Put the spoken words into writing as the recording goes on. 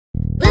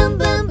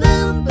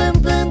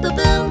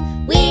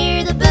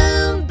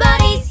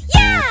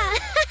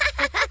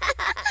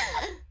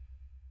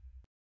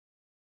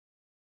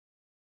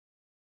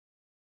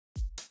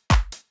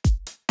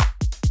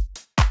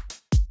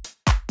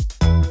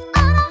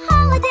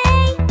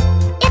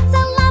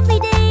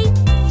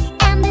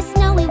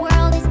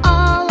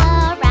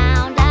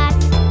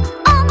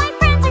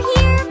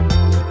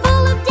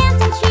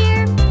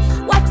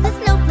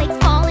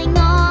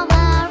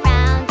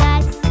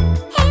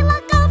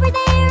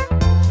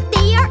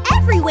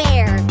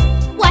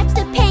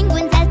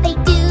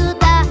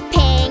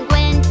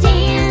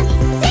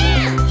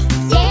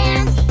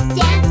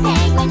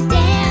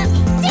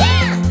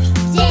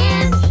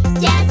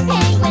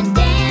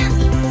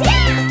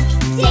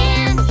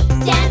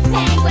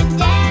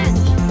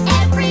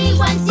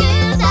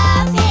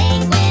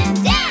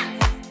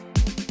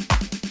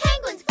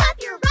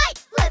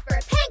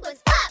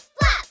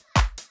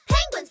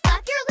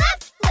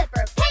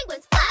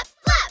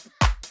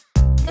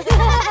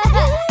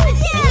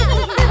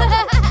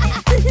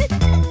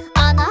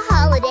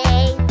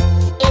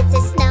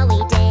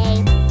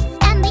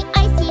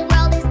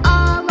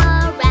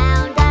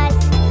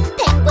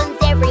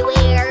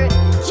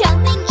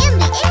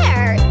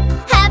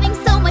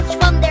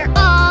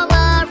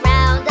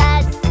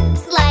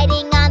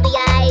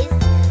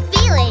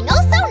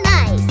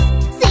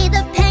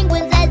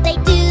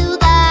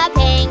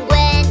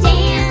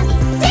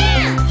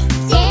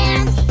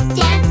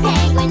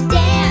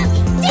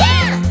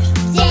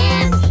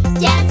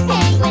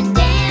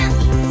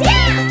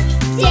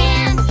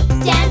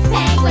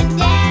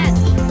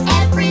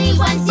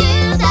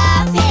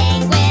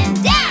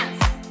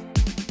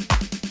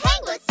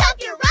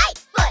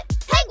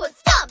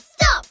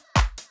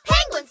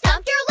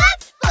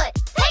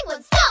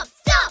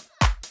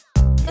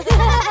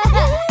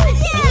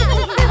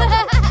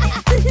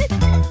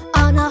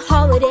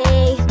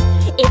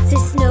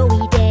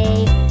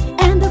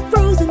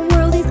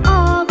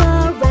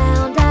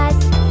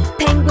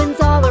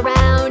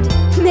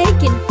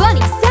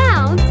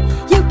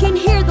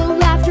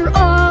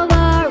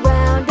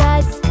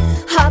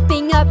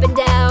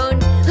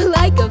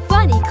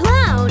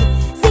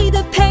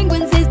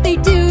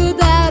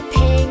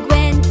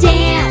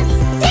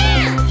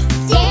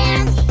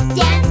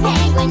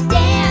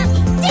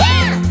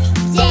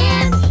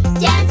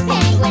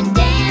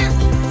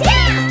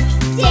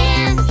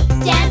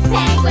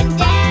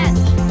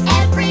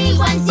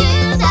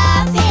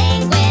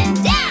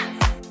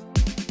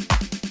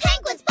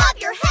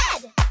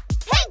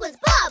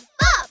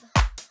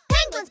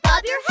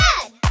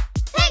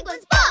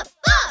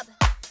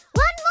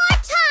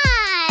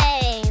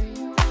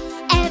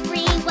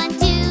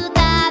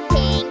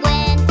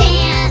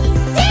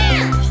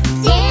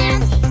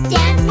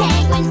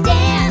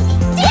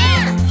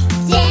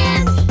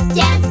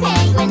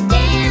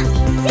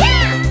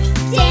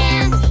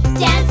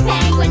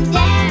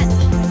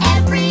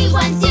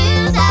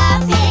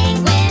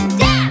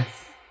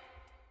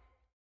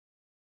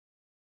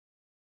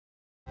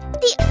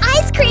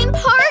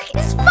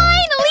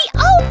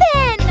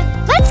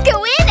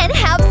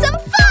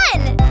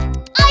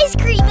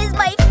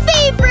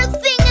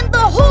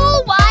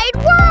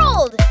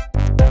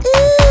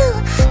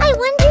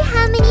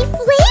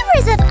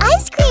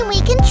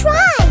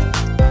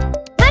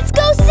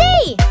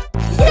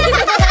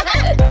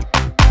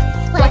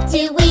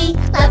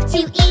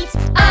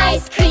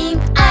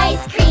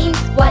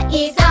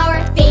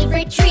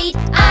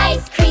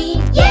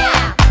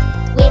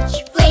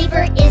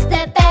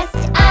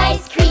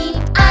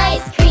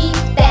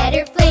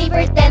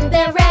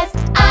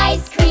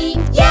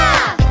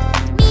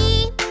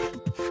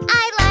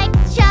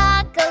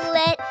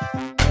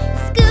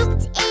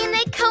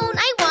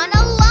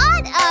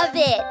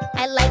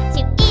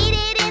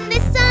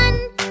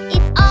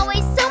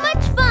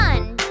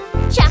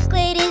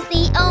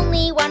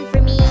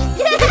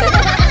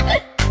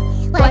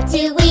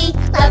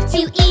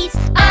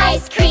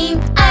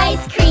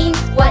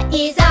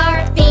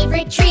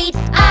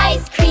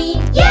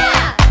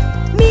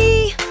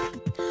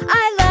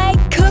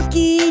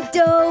cookie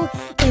dough.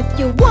 If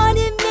you want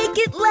to make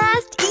it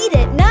last, eat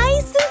it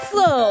nice and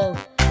slow.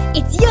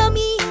 It's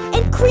yummy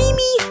and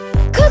creamy.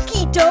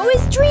 Cookie dough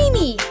is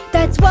dreamy.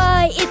 That's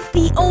why it's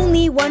the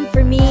only one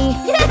for me.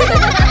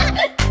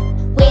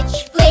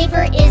 Which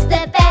flavor is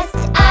the best?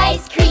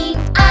 Ice cream,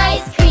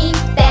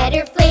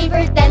 better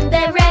flavor than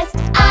the rest.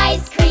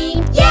 Ice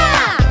cream,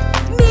 yeah!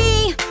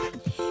 Me!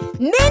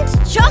 Mint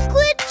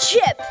chocolate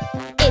chip.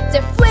 It's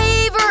a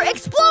flavor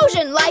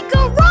explosion like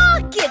a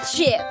rocket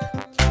ship.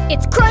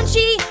 It's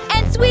crunchy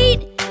and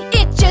sweet.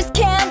 It just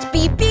can't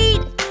be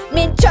beat.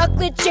 Mint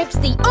chocolate chip's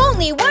the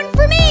only one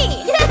for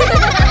me.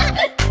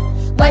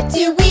 What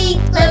do we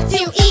love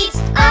to eat?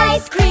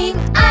 Ice cream,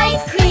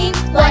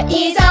 what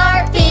is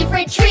our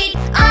favorite treat?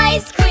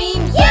 Ice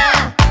cream,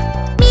 yeah!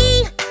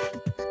 Me,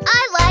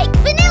 I like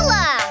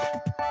vanilla,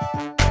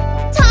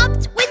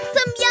 topped with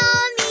some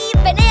yummy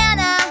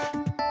banana.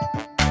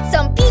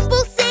 Some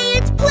people say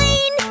it's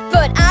plain,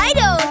 but I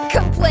don't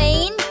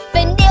complain.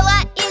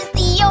 Vanilla is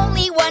the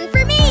only one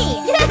for me.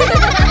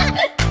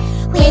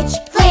 Which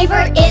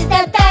flavor is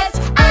the best?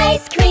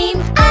 Ice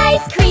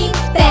cream,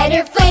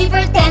 better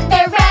flavor than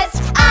the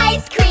rest.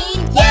 Ice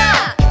cream,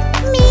 yeah!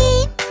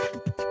 Me,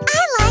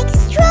 I like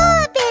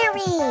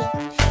strawberry.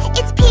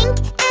 It's pink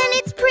and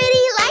it's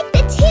pretty like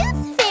the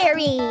tooth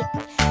fairy.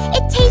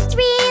 It tastes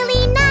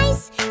really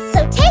nice,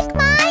 so take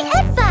my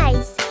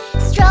advice.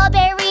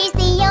 Strawberry's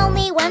the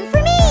only one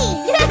for me.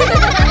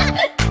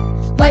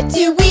 What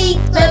do we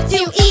love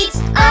to eat?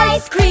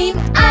 Ice cream,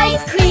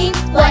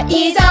 what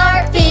is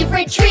our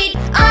favorite treat?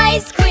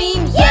 Ice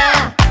cream,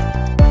 yeah!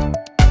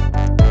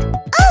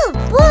 Oh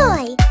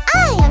boy,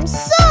 I am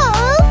so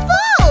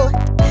full!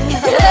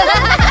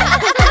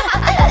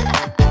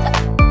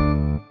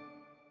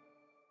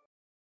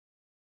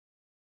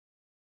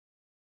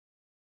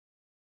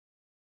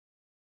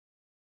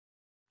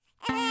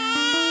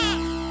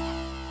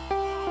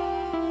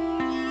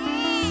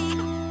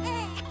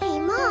 Hey,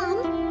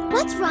 Mom,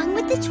 what's wrong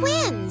with the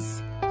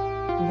twins?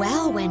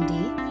 Well,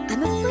 Wendy,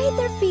 I'm afraid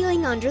they're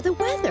feeling under the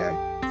weather.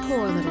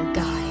 Poor little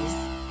guys.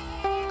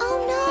 Oh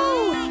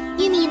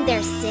no! You mean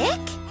they're sick?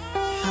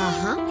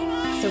 Uh-huh.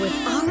 So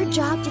it's our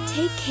job to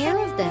take care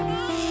of them.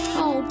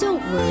 Oh,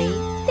 don't worry.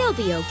 They'll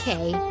be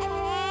okay.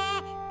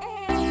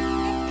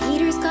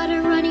 Peter's got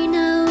a runny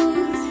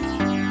nose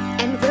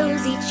and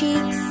rosy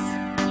cheeks.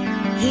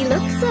 He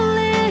looks a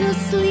little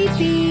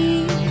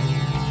sleepy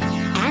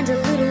and a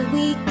little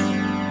weak.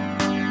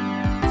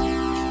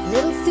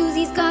 Little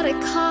Susie's got a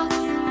cough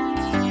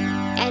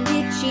and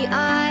itchy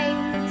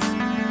eyes.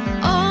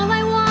 All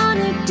I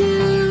wanna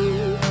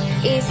do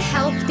is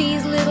help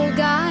these little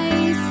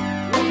guys.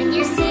 When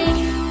you're sick,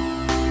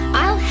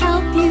 I'll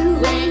help you.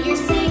 when you're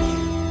sick,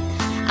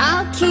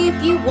 I'll keep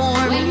you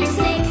warm. when you're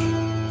sick,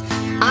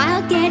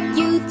 I'll get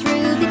you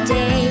through the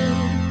day.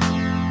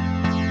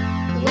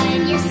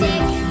 when you're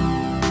sick,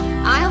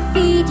 I'll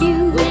feed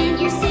you. when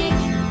you're sick,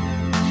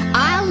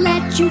 I'll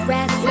let you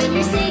rest. when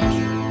you're sick,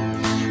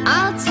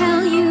 I'll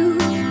tell you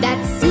that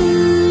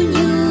soon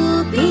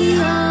you'll be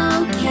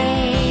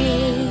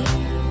okay.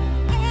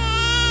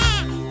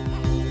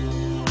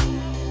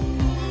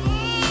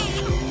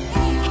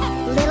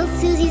 Little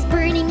Susie's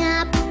burning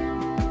up.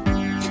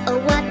 Oh,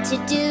 what to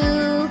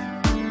do?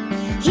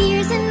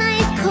 Here's a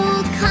nice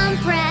cold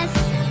compress.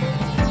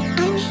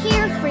 I'm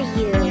here for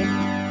you.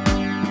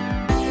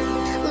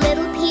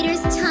 Little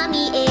Peter's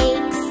tummy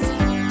aches.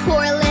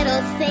 Poor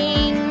little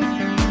thing.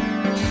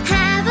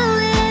 Have a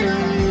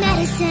little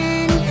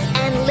medicine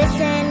and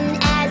listen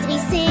as we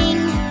sing.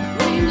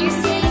 when you're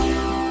sick,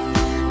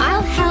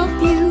 I'll help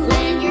you.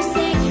 when you're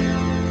sick,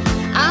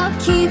 I'll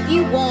keep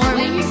you warm.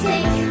 when you're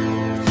sick,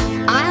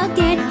 I'll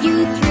get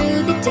you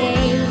through the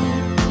day.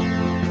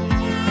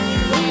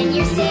 when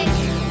you're sick,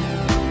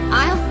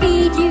 I'll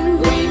feed you.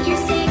 when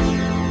you're sick,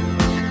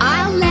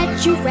 I'll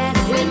let you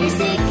rest. when you're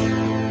sick,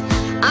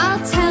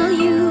 I'll tell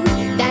you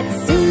that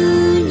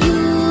soon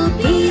you'll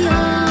be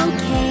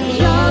okay.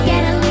 We all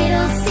get a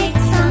little sick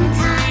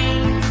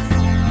sometimes,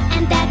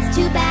 and that's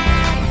too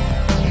bad.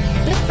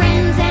 But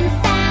friends and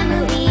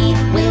family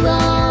will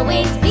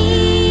always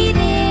be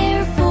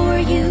there for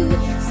you.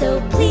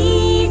 So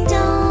please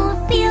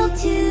don't feel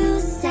too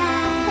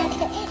sad.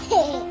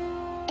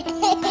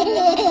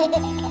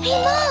 Hey,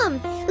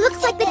 Mom!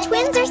 Looks like the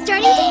twins are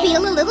starting to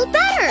feel a little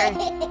better.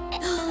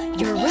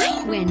 You're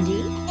right,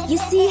 Wendy. You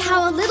see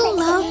how a little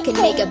love can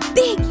make a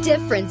big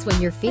difference when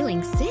you're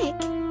feeling sick?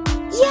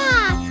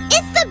 Yeah,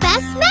 it's the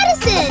best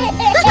medicine!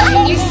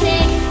 when you're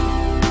sick,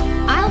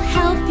 I'll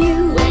help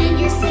you. when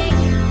you're sick,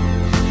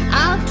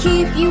 I'll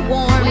keep you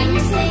warm. when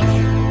you're sick,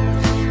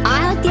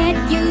 I'll get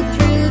you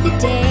through the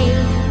day.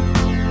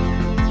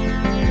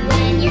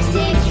 when you're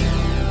sick,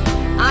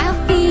 I'll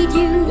feed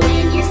you.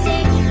 when you're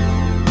sick,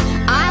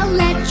 I'll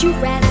let you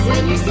rest.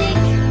 when you're sick,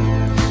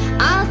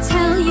 I'll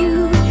tell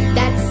you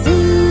that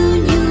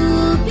soon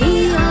you'll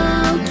be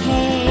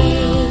okay.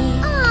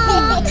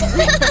 Aww.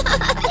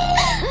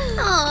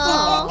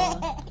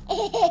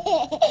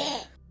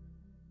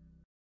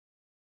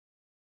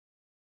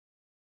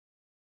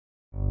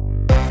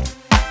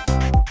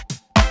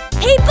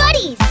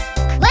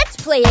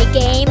 play a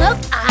game of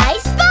I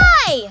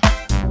Spy!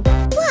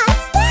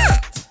 What's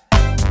that?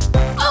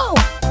 Oh,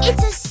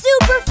 it's a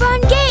super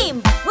fun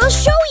game! We'll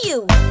show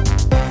you!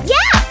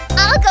 Yeah,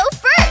 I'll go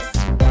first.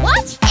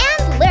 Watch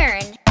and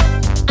learn.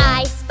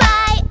 I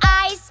spy,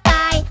 I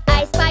spy,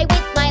 I spy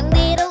with my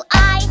little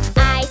eye.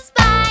 I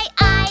spy,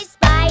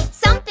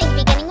 something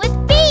beginning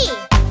with B.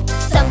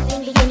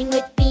 Something beginning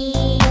with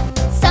B.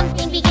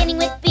 Something beginning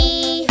with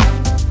B.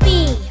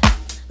 B.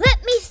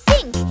 Let me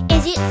think.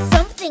 Is it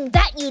something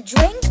that you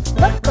drink?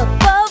 Look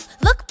above,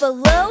 look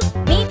below.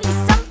 Maybe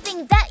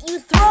something that you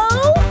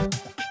throw?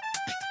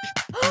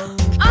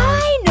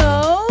 I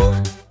know!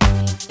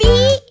 B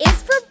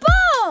is for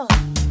ball!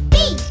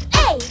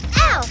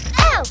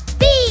 B-A-L-L.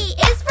 B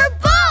is for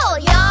ball,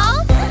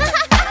 y'all.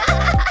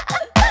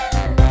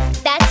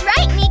 That's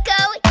right,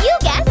 Nico. You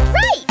guessed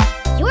right.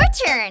 Your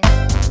turn.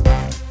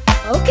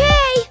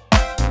 Okay!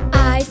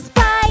 I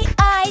spy,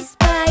 I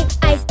spy,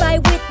 I spy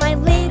with my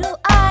little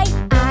eye.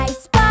 I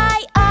spy,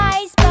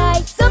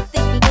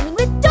 something beginning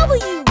with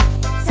W.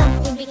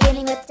 Something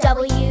beginning with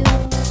W.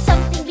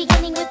 Something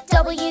beginning with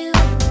W.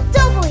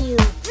 W.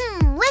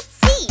 Let's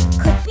see.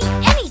 Could be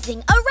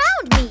anything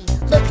around me.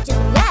 Look to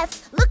the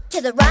left, look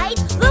to the right.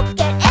 Look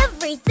at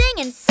everything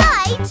in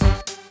sight.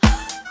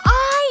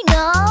 I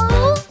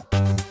know!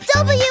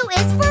 W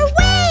is for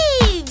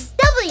waves.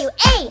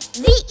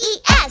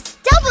 W-A-V-E-S.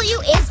 W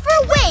is for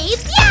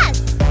waves, yes!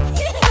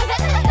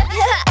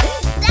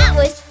 That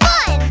was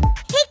fun!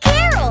 Hey,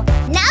 Carol,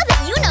 now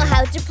that you know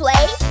how to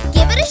play,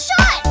 give it a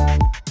shot!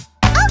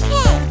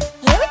 Okay,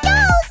 here it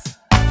goes!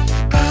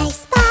 I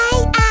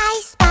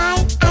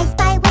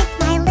spy with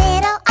my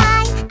little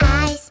eye.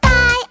 I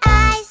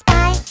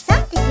spy,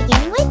 something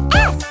beginning with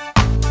S.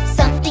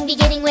 Something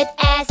beginning with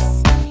S.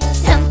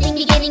 Something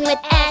beginning with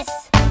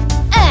S.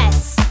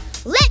 S.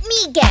 Let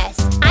me guess.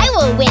 I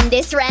will win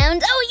this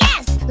round. Oh,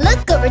 yes!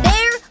 Look over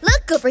there,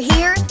 look over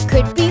here.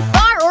 Could be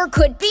far or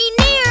could be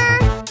near.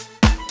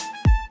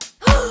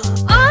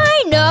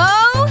 I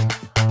know!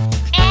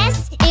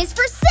 S is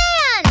for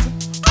sand.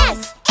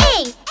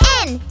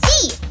 S-A-N-D.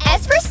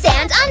 S for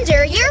sand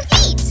under your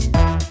feet.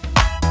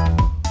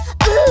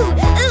 Ooh,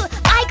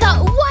 I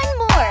got one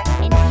more.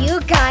 And you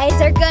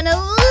guys are gonna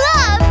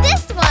love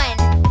this one.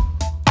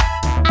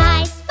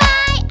 I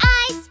spy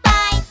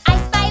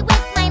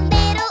with my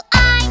little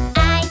eye.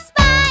 I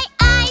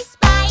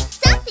spy,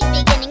 something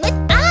beginning with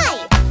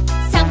I.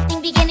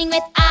 Something beginning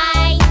with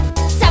I.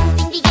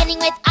 Something beginning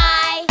with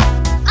I.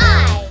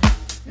 I.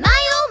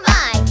 My oh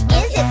my,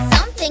 is it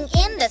something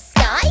in the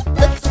sky?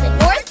 Look to the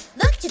north,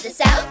 look to the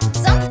south.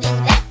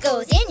 Something that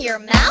goes in your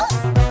mouth?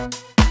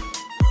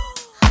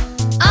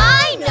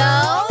 I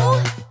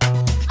know!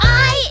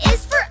 I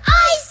is for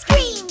ice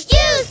cream.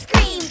 You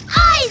scream,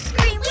 ice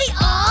cream. We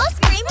all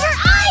scream for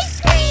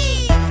ice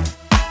cream.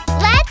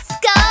 Let's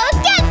go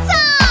get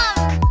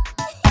some!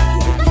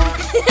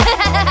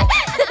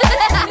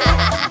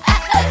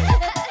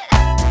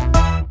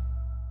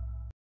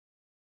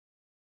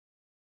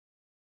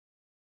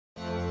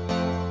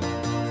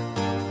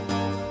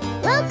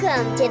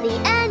 Welcome to the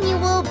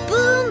annual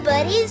Boom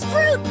Buddies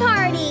Fruit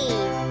Party!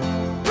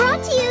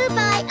 Brought to you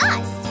by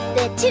us,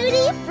 the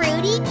Tutti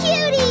Frutti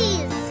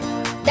Cuties!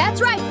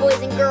 That's right,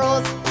 boys and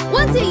girls.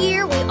 Once a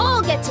year, we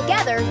all get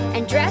together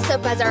and dress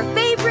up as our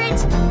favorite,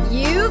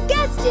 you've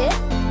guessed it,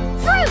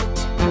 fruit.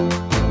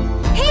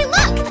 Hey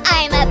look,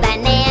 I'm a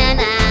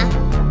banana.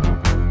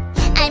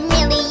 I'm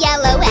really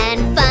yellow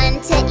and fun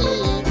to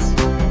eat.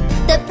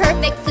 The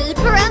perfect food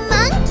for a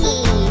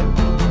monkey.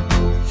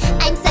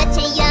 I'm such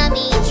a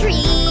yummy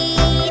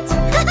treat.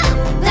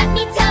 Let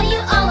me tell you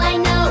all I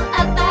know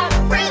about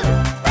fruit.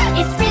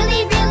 It's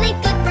really, really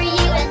good for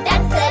you, and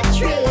that's the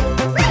truth.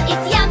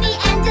 It's yummy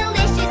and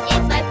delicious,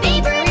 it's my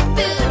favorite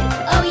food.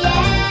 Oh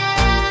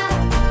yeah,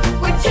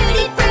 we're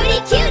Tutti Frutti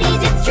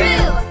Cuties, it's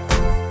true.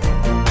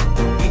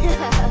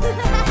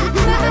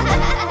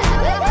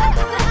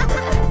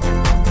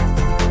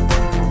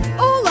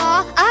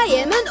 Hola, I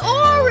am an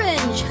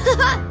orange.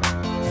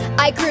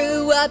 I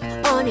grew up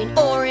on an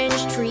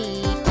orange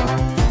tree.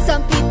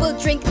 Some people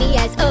drink me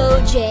as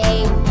OJ.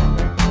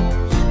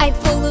 I'm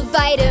full of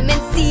vitamin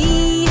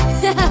C.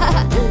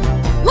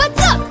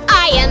 What's up?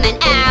 I am an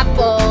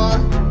apple.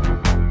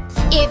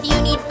 If you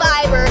need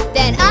fiber,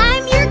 then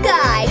I'm your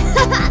guy.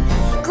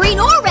 Green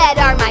or red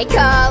are my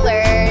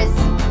colors.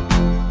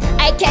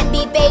 I can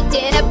be baked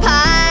in a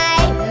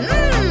pie.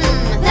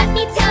 Let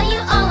me tell you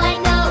all I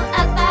know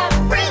about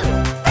fruit.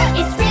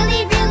 It's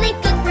really, really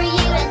good for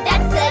you, and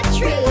that's the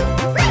truth.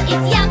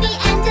 It's yummy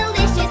and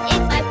delicious,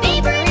 it's my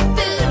favorite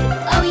food.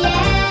 Oh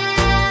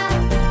yeah,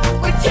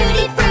 we're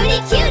Tutti Frutti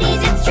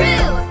Cuties, it's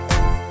true.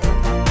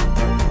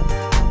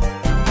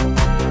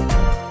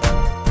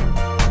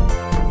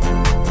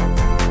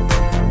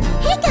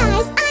 Hey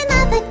guys, I'm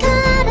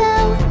avocado.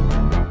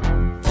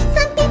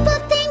 Some people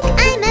think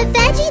I'm a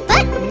veggie,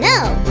 but no.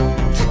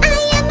 I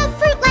am a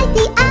fruit like the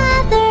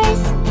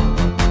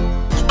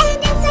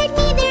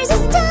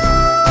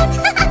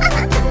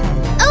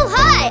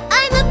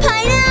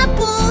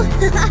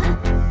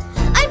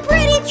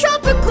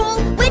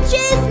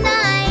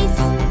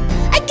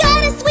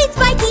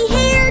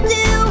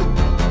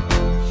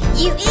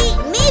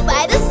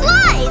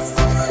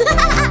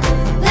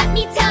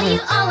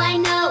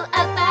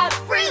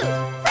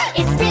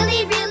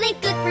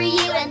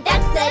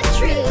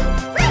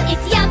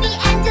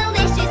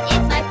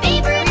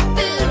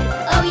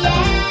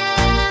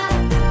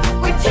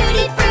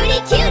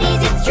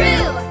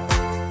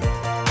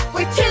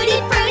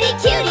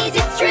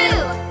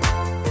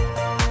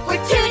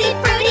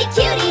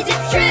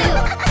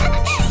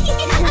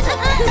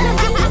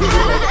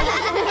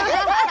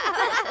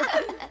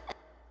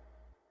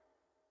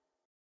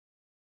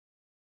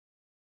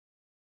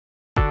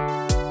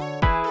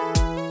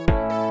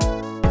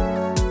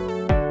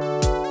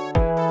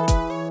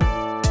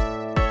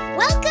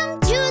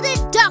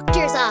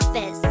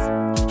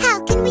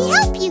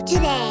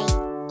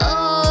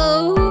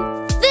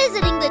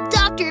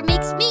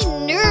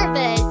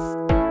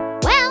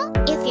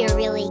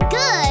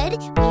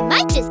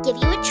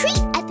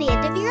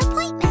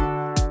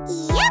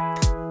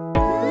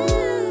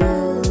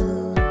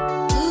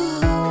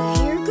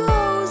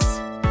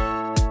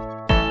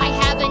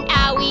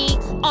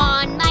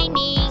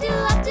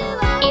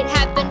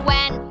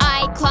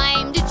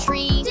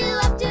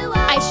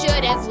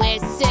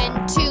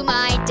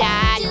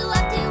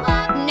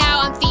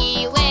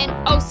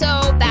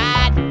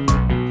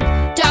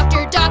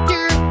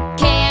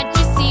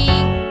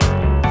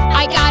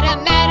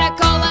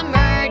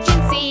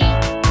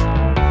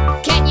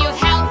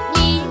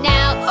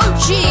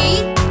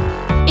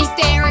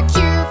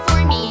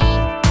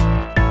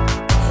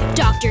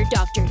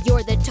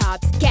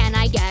tops? Can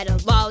I get a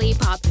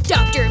lollipop?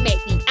 Doctor,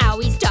 make the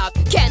owie stop.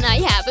 Can I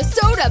have a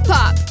soda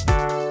pop?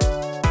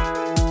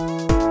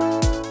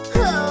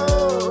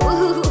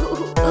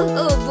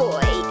 Oh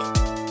boy.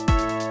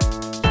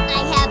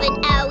 I have an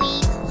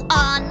owie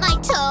on my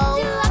toe.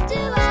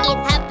 It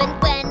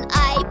happened when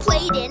I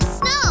played in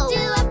snow.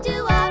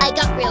 I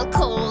got real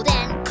cold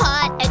and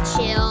caught a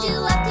chill.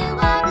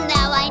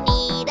 Now I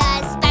need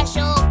a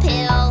special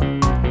pill.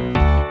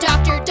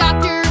 Doctor,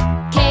 doctor,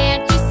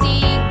 can't you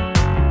see?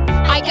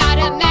 I got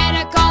a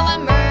medical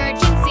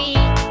emergency.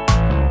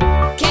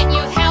 Can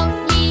you help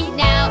me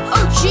now?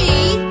 Oh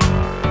gee,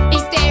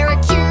 is there a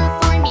cure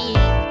for me?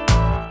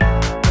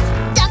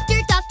 Doctor,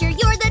 doctor,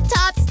 you're the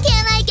tops.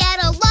 Can I get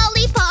a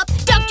lollipop?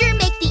 Doctor,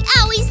 make the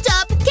owie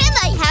stop. Can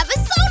I have a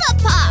soda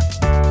pop?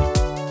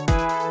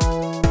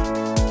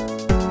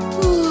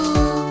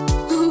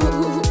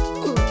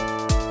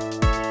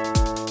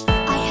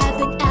 I have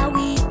an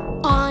owie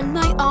on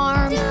my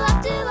arm.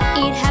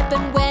 It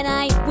happened when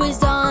I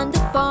was on the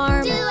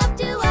farm.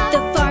 The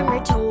farmer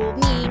told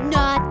me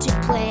not to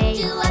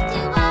play,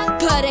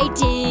 but I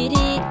did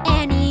it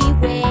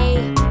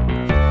anyway.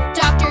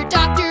 Doctor,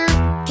 doctor,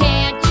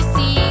 can't you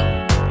see?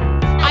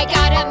 I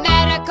got a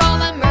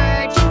medical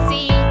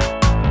emergency.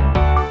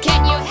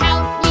 Can you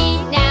help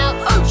me now?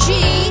 Oh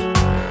gee,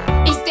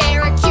 is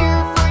there a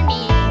cure for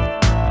me?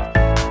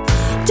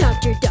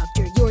 Doctor,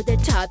 doctor, you're the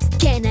tops.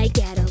 Can I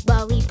get a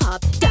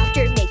lollipop?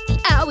 Doctor, make the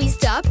owie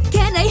stop.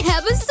 Can I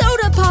have a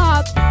soda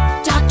pop?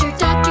 Doctor,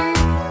 doctor,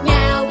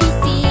 now we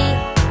see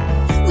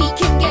we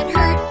can get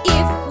hurt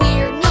if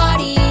we're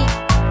naughty.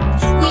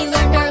 We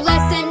learned our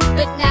lesson,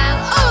 but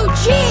now, oh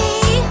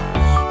gee,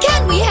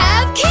 can we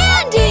have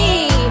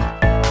candy?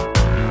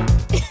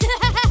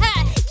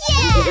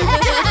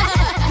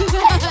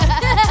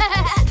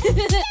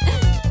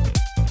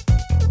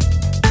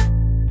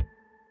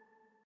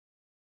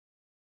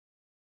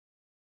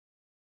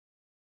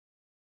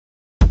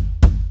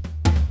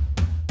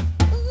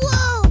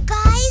 Whoa,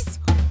 guys!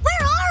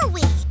 Where are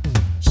we?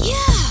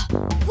 Yeah,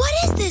 what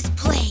is this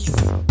place?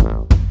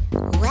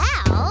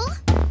 Well,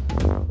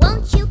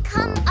 won't you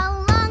come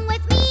along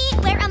with me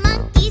where a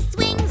monkey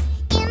swings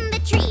in the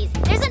trees?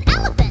 There's an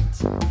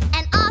elephant,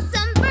 an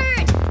awesome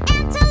bird,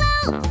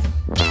 antelopes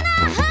in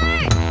a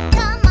herd.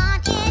 Come on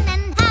in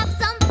and have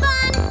some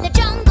fun. The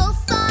jungle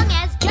song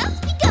has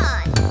just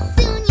begun.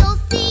 Soon you'll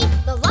see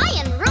the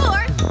lion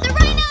roar, the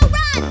rhino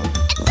run,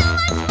 and so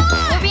much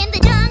more. We're in the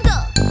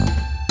jungle.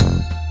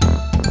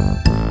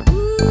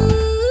 Ooh,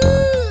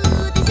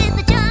 this is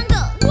the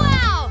jungle.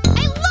 Wow,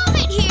 I love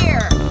it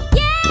here.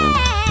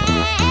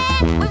 Yeah,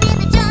 we're in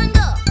the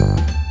jungle.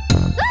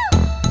 Woo!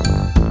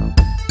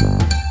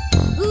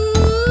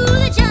 Ooh,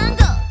 the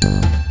jungle.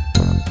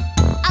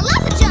 I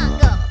love the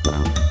jungle.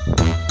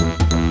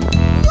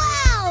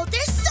 Wow,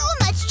 there's so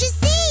much to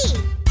see.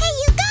 Hey,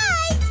 you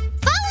guys,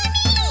 follow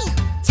me.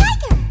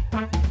 Tiger.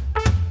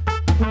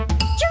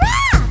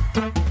 Giraffe.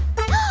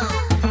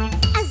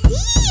 A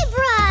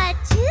zebra,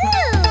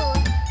 too.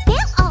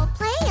 They'll all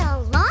play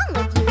along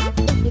with you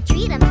if you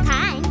treat them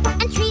kind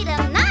and treat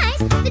them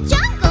nice. The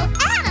jungle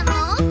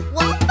animals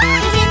won't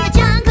bite. He's in the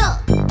jungle.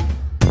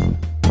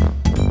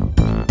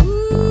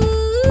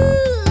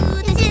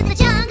 Ooh, this is the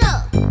jungle.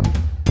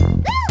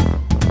 Woo!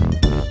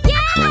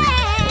 Yeah,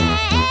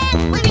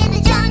 we're in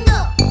the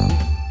jungle.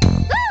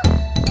 Woo!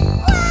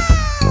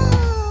 Wow!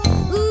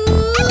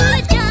 Ooh, I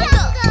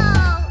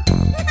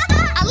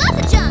love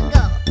the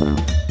jungle.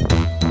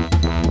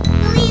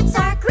 The leaves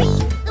are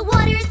green, the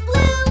water's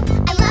blue.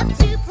 I love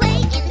to play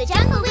in the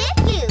jungle with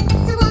you.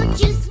 So won't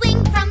you swing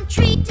from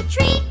tree to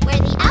tree where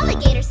the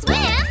alligator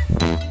swims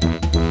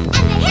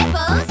and the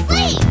hippo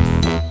sleeps?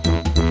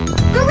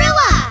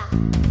 Gorilla,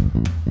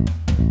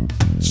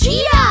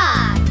 cheetah,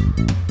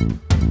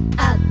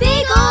 a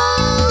big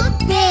old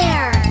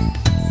bear,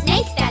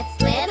 snakes that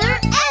slither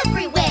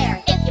everywhere.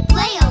 If you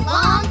play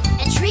along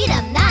and treat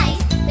them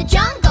nice, the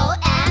jungle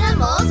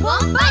animals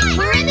won't bite.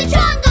 We're in the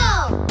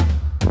jungle.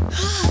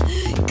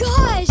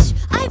 Gosh,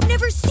 I've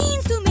never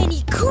seen so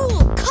many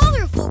cool,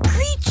 colorful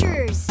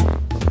creatures.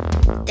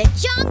 The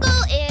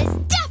jungle is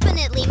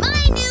definitely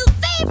my new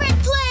favorite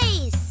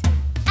place.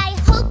 I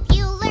hope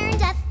you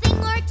learned a thing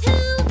or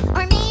two,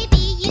 or maybe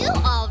you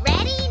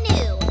already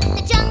knew.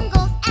 The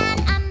jungle's an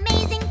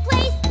amazing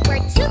place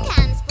where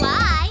toucans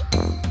fly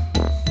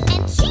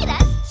and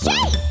cheetahs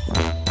chase.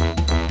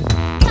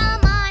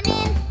 Come on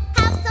in,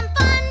 have some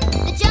fun.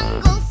 The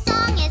jungle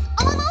song is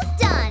almost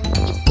done.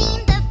 You've seen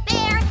the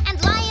bear and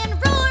lion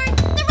roar,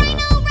 the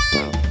rhino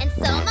run, and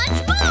so much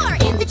more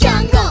in the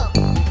jungle.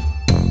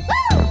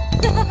 Woo!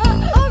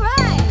 All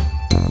right.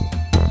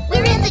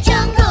 We're in the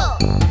jungle.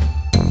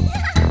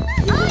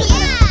 Oh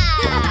yeah!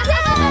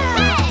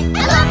 Hey, I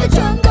love the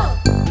jungle.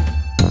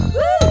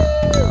 Woo!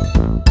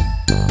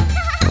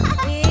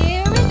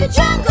 We're in the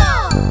jungle.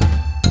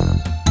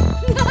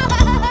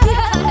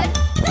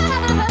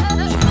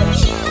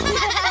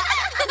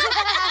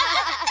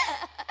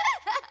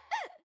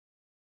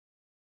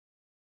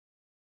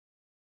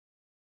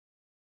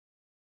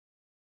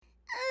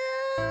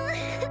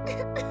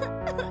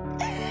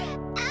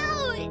 Ow!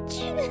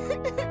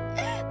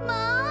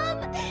 Mom?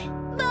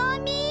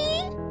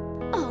 Mommy?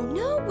 Oh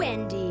no,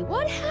 Wendy.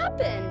 What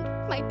happened?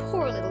 My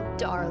poor little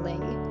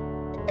darling.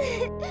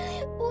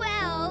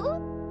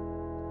 Well,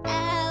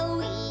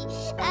 owie,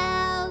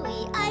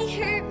 owie, I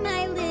hurt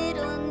my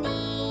little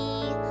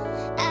knee.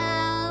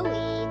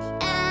 Owie,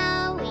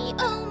 owie,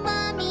 oh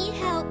mommy,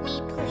 help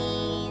me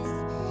please.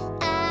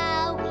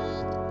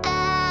 Owie,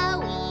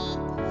 owie,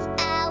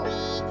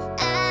 owie,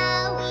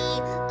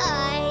 owie,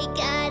 I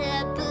got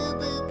a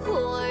boo-boo,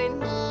 poor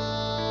me.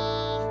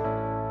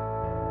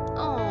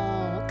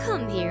 Oh,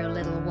 come here,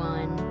 little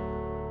one.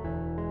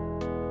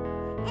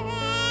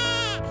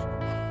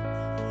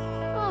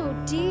 Oh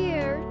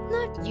dear,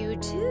 not you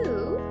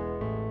too.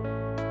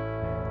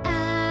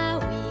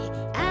 Owie,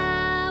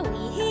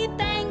 owie, he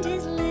banged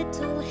his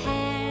little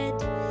head.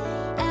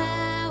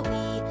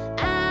 Owie,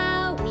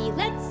 owie,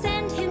 let's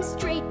send him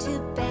straight to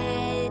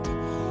bed.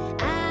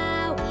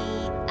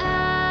 Owie,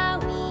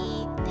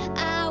 owie,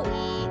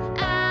 owie,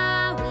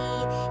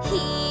 owie,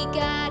 he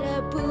got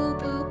a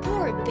boo-boo,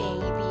 poor baby.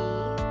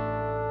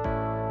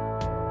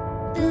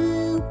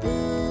 Boo,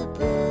 boo,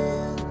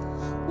 boo,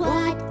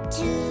 what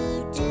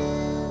to do?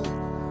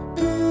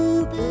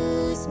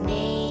 Boo-boos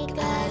make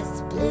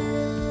us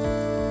blue.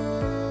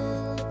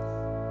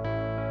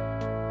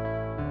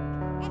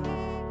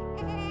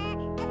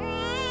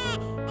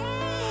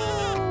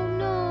 Oh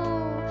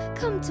no.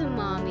 Come to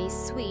mommy,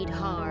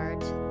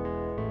 sweetheart.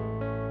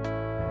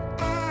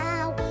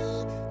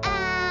 Owie,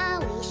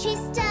 owie, she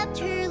stubbed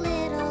her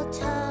little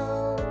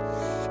toe.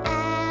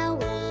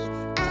 Owie,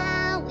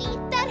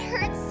 owie, that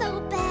hurts so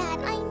bad,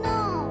 I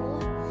know.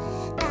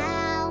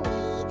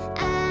 Owie,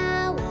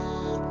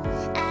 owie,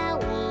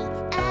 owie,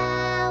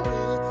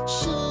 owie,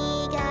 she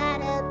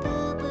got a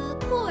boo-boo,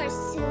 poor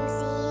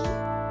Susie.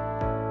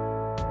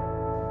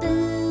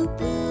 Boo,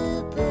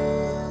 boo,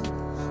 boo,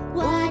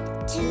 what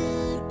to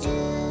do?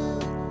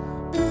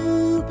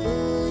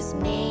 Boo-boos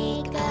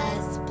make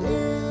us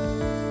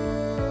blue.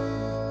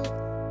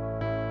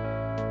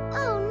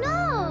 Oh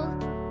no,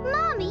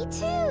 mommy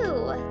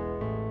too.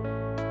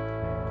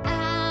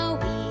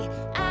 Owie,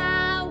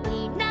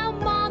 owie, now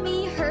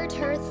mommy hurt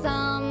her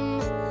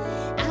thumb.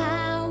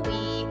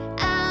 Owie,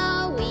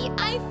 owie,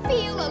 I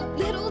feel a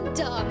little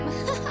dumb.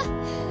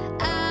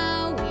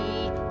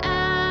 Owie,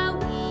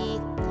 owie,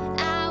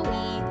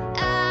 owie,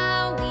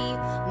 owie,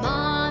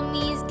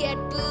 mommies get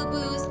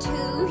boo-boos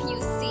too,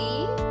 you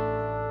see.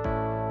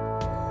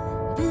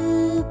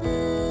 Boo,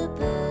 boo,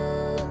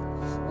 boo,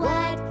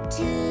 what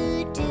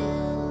to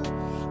do?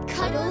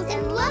 Cuddles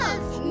and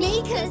love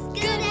make us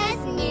good as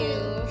new.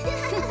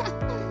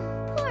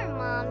 Poor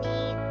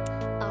mommy.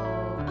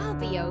 Oh, I'll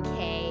be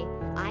okay.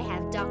 I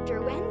have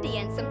Dr. Wendy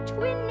and some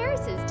twin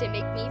nurses to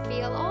make me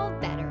feel all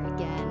better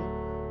again.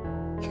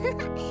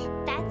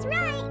 That's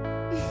right.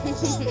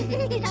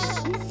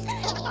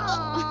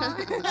 Aw.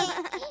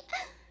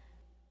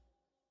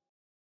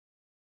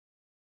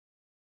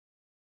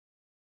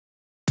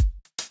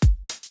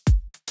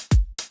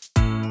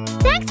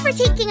 Thanks for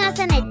taking us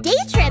on a day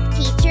trip,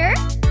 teacher.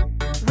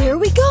 Where are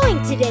we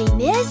going today,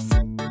 miss?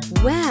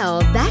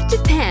 Well, that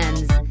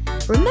depends.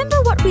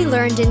 Remember what we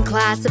learned in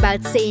class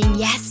about saying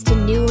yes to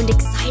new and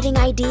exciting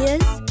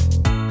ideas?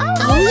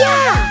 Oh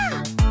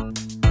yeah!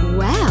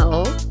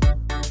 Well,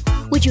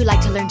 would you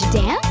like to learn to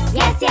dance?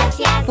 Yes, yes,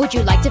 yes. Would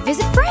you like to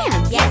visit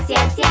France? Yes,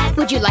 yes, yes.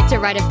 Would you like to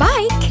ride a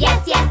bike?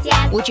 Yes, yes,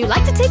 yes. Would you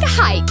like to take a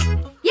hike?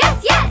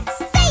 Yes, yes.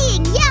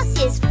 Saying yes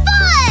is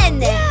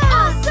fun.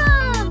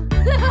 Awesome!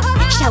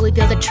 Shall we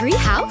build a tree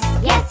house?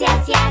 Yes,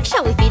 yes, yes.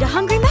 Shall we feed a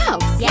hungry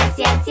mouse? Yes,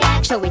 yes,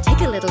 yes. Shall we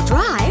take a little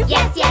drive?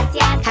 Yes, yes,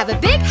 yes. Have a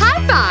big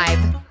high five!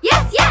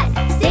 Yes,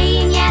 yes.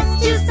 Saying yes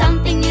to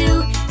something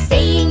new.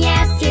 Saying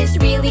yes is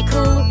really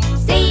cool.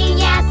 Saying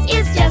yes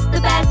is just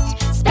the best.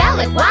 Spell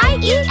it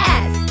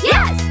Y-E-S.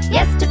 Yes.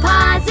 Yes to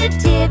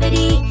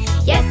positivity.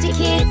 Yes to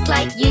kids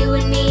like you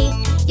and me.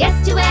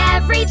 Yes to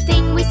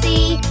everything we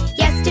see.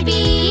 Yes to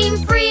being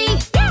free.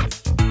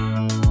 Yes.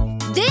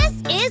 This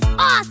is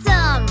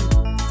awesome.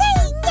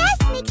 Saying yes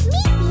makes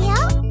me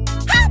feel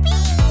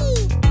happy.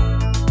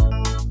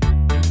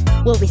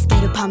 Will we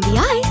skate upon the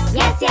ice?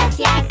 Yes, yes,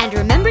 yes. And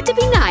remember to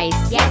be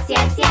nice. Yes,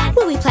 yes, yes.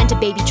 Will we plant a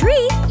baby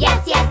tree?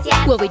 Yes, yes,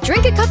 yes. Will we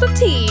drink a cup of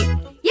tea?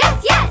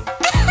 Yes, yes.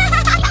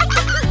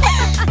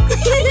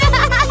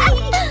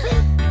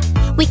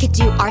 We could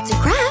do arts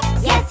and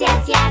crafts. Yes,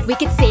 yes, yes. We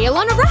could sail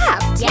on a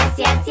raft. Yes,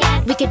 yes,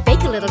 yes. We could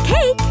bake a little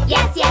cake.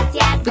 Yes, yes,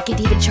 yes. We could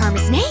even charm a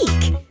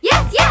snake.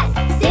 Yes,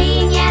 yes.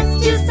 Saying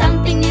yes to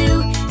something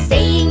new.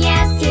 Saying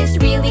yes is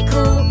really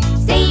cool.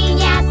 Saying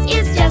yes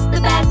is just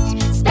the best.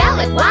 Spell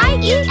it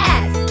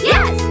Y-E-S.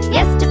 Yes.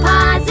 Yes to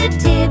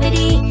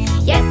positivity.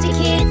 Yes to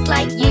kids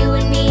like you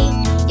and me.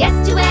 Yes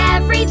to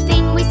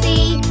everything we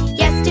see.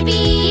 Yes to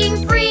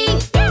being free.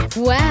 Yes.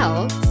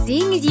 Well,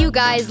 seeing as you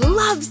guys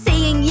love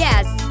saying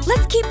yes,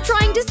 let's keep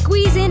trying to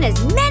squeeze in as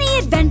many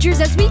adventures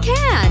as we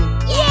can.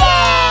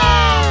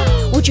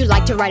 Yay! Would you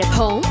like to write a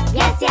poem?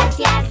 Yes, yes,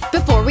 yes.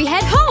 Before we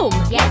head home?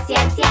 Yes,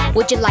 yes, yes.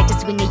 Would you like to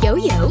swing a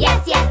yo-yo?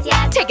 Yes, yes,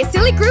 yes. Take a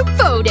silly group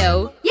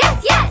photo?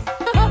 Yes, yes.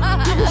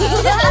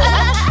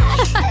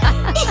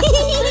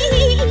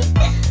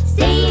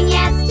 Saying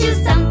yes to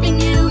something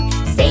new.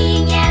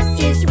 Saying yes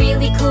is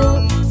really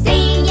cool.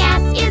 Saying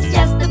yes is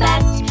just the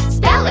best.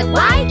 Spell it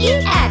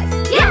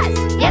Y-E-S. Yes!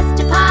 Yes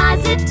to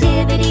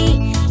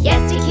positivity.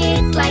 Yes to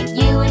kids like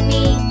you and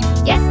me.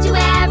 Yes to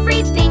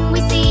everything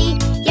we see.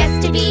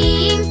 Yes to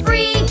being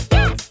free.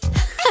 Yes!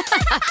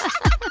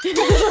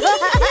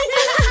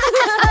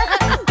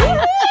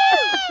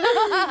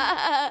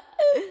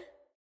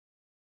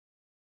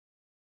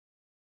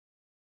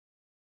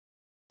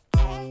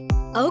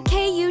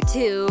 Okay, you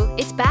two,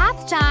 it's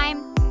bath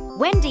time.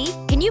 Wendy,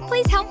 can you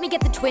please help me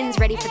get the twins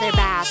ready for their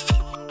bath?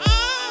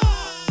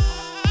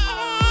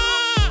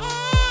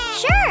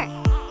 Sure!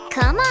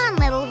 Come on,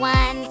 little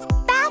ones.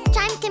 Bath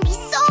time can be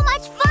so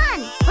much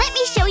fun. Let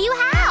me show you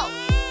how.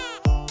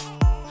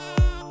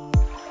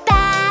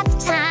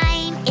 Bath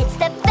time, it's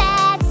the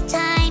best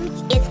time.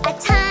 It's a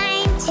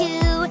time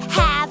to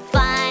have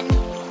fun.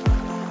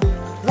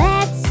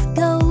 Let's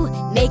go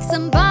make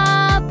some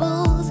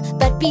bubbles,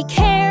 but be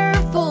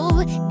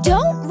careful,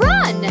 don't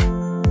run.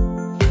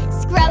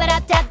 Scrub it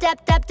up, dub,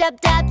 dub, dub, dub,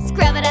 dub.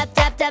 Scrub it up,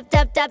 dub, dub,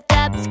 dub, dub,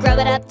 dub. Scrub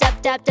it up,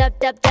 dub, dub, dub,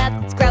 dub,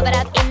 dub. Scrub it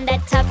up in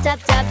that tub, tub,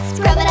 tub.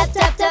 Scrub it up,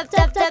 dub, dub,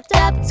 dub, dub,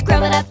 dub.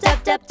 Scrub it up,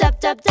 dub, dub, dub,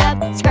 dub,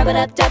 dub. Scrub it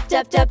up, dub,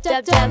 dub, dub,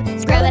 dub, dub.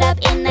 Scrub it up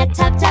in that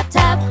tub, tub,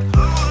 tub.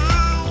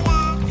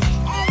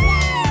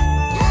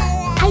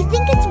 I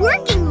think it's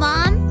working,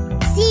 Mom.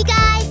 See,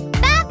 guys,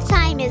 bath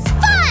time is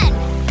fun.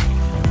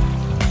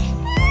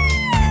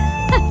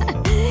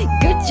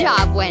 Good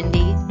job,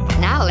 Wendy.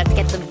 Now let's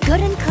get them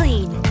good and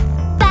clean.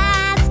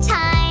 Bath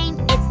time,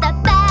 it's the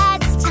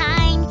best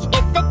time.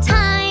 It's the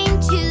time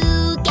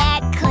to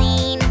get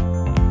clean.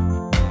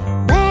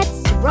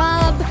 Let's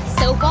rub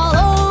soap all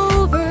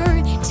over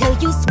till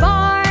you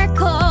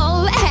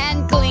sparkle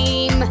and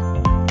gleam.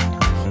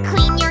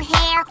 Clean your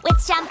hair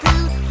with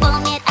shampoo,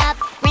 foam it up,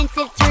 rinse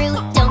it through.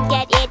 Don't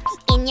get it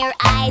in your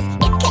eyes,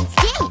 it can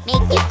sting,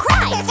 make you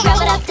cry.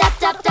 Scrub it up, dub,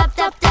 dub, dub,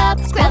 dub, dub.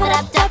 Scrub it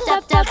up, dub,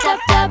 dub, dub, dub,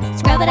 dub.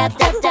 Scrub it up,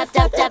 dub, dub,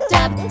 dub, dub,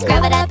 dub.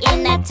 Scrub it up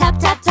in that tub,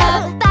 tub,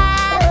 tub.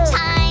 Bath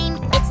time,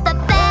 it's the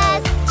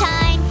best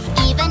time.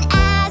 Even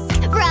ask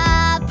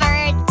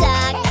Rubber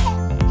Duck.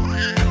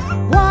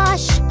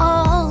 Wash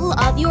all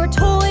of your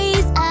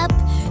toys up.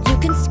 You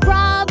can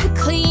scrub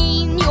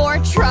clean your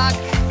truck.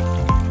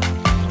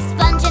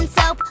 Sponge and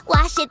soap,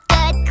 wash it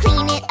good.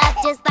 Clean it up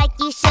just like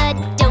you should.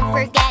 Don't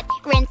forget,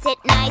 rinse it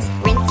nice.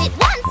 Rinse it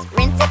once,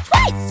 rinse it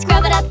twice.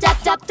 Scrub it up, dub,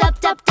 dub, dub,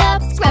 dub,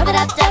 dub. Scrub it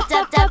up, dub,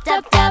 dub, dub,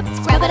 dub, dub.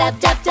 Scrub it up,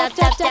 dub, dub,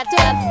 dub, dub,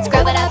 dub.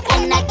 Scrub it up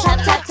in that tub,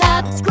 tub,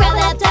 tub. Scrub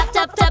it up, dub,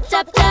 dub, dub,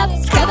 dub, dub.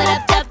 Scrub it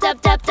up, dub,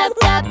 dub, dub, dub,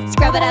 dub.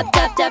 Scrub it up,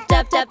 dub, dub,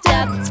 dub, dub,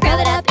 dub. Scrub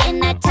it up in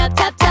that tub,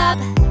 tub, tub.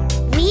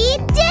 We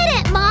did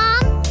it,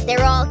 Mom!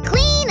 They're all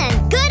clean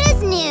and good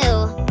as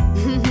new.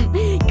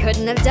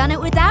 Couldn't have done it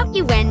without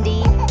you,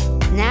 Wendy.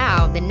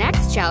 Now, the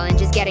next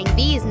challenge is getting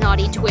these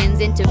naughty twins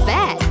into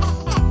bed.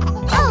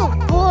 Oh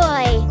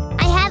boy,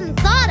 I hadn't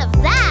thought of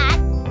that.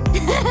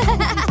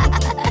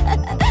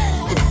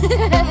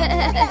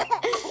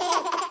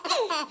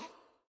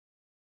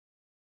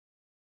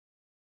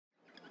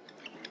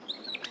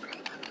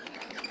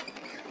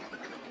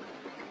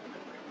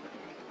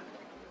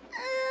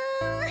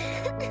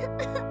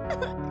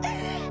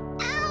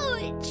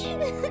 Ouch!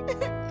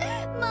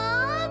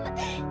 Mom?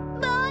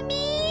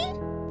 Mommy?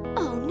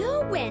 Oh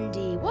no,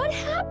 Wendy, what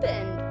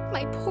happened?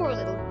 My poor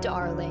little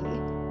darling.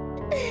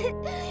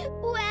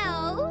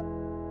 Well,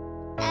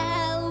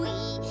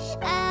 owie,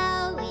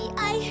 owie,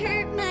 I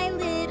hurt my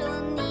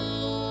little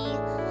knee.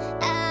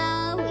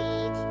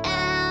 Owie,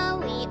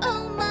 owie,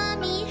 oh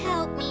mommy,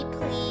 help me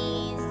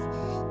please.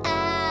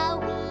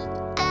 Owie,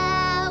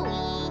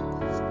 owie,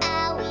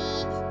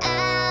 owie,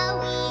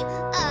 owie,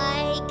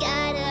 I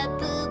got a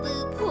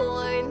boo-boo,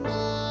 poor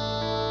me.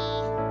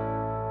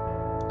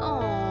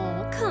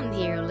 Oh, come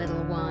here,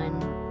 little one.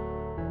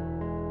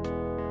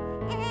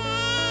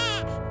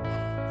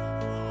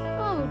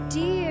 Oh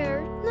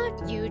dear,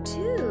 not you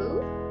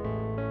too.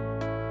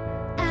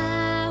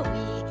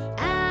 Owie,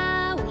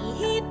 owie,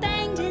 he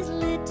banged his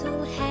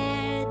little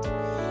head.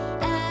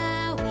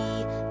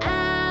 Owie,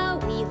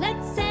 owie,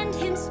 let's send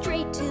him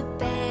straight to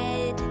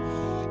bed.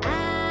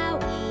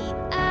 Owie,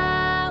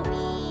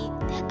 owie,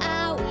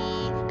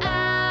 owie,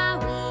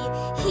 owie,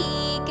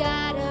 he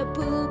got a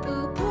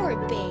boo-boo, poor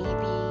baby.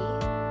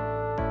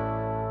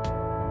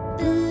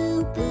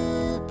 Boo,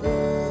 boo,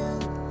 boo,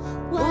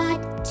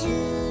 what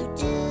to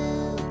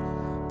do?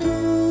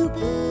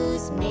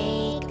 Boo-boos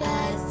make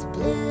us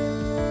blue.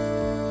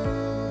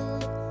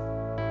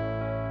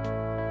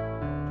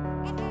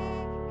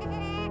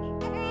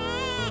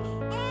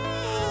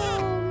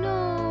 Oh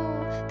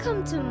no,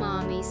 come to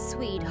mommy,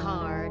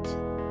 sweetheart.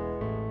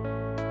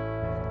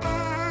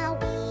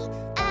 Owie,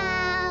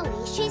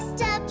 owie, she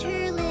stubbed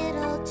her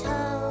little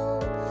toe.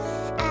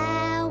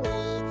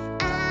 Owie,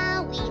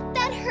 owie,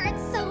 that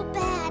hurts so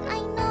bad, I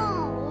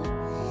know.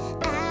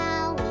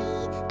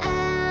 Owie,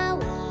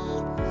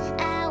 owie,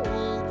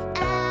 owie,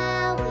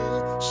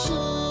 owie, she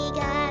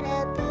got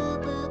a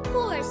boo-boo,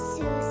 poor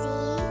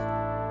Susie.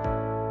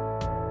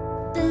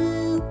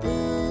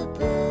 Boo-boo.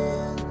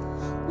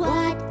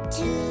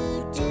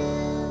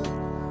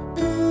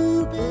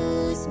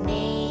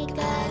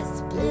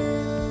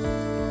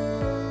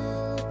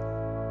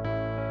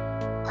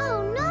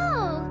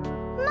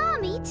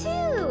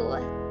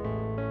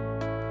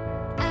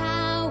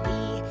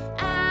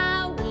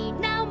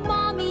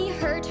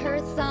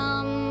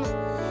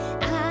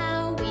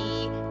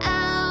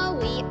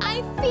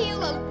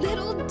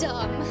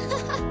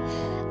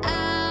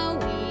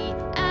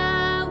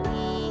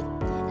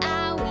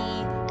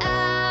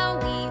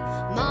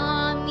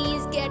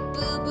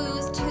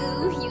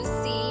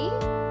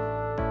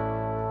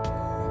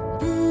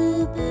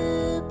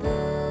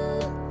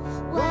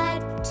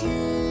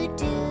 to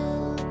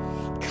do.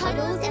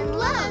 Cuddles and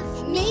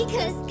love make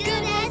us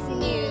good as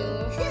new.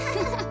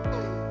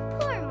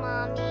 Poor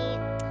Mommy.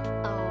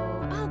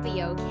 Oh, I'll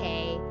be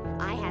okay.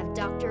 I have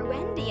Dr.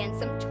 Wendy and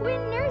some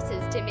twin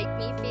nurses to make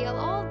me feel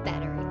all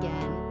better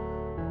again.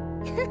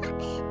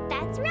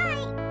 That's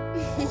right.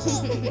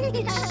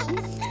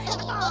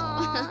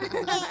 Aw.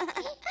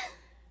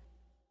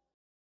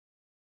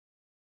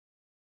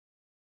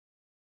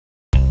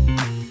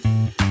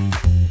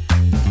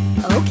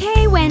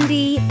 Okay,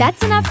 Wendy,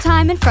 that's enough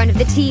time in front of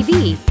the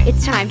TV.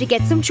 It's time to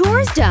get some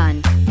chores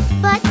done.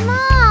 But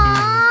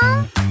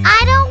Mom,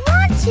 I don't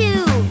want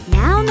to.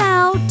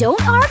 Now,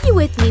 don't argue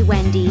with me,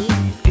 Wendy.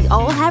 We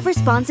all have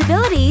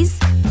responsibilities.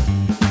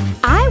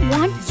 I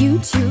want you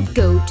to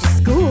go to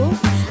school.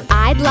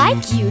 I'd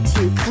like you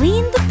to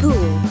clean the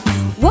pool.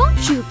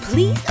 Won't you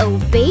please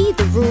obey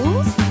the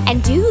rules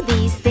and do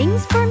these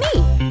things for me?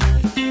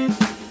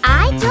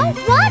 I don't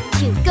want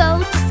to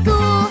go to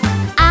school.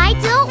 I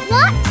don't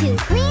want to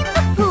clean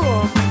the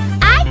pool.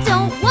 I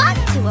don't want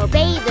to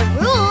obey the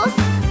rules.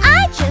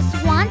 I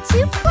just want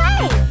to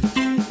play.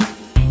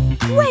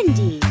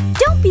 Wendy,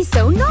 don't be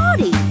so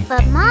naughty.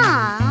 But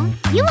Mom,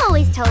 you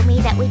always told me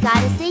that we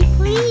gotta say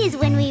please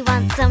when we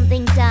want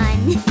something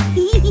done.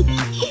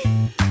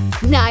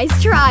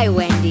 Nice try,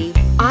 Wendy.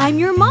 I'm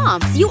your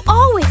mom, so you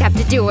always have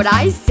to do what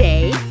I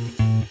say.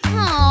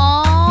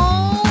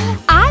 Aww.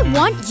 I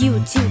want you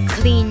to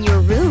clean your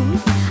room.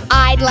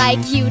 I'd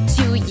like you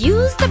to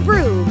use the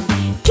broom.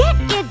 Get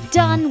it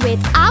done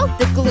without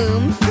the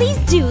gloom. Please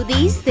do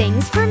these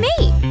things for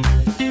me.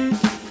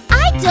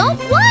 I don't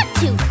want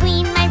to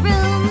clean my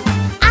room.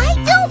 I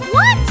don't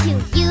want to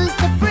use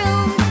the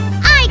broom.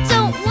 I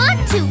don't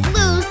want to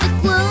lose the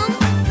gloom.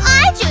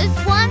 I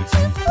just want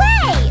to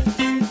play.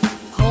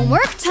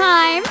 Homework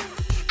time.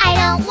 I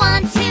don't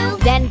want to.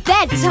 Then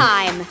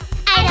bedtime.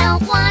 I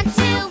don't want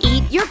to.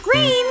 Eat your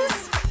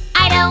greens.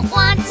 I don't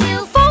want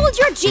to. Fold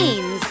your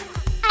jeans.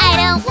 I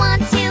don't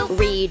want to.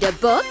 Read a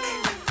book.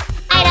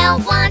 I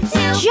don't want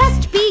to.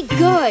 Just be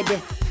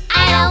good.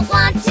 I don't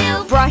want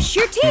to. Brush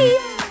your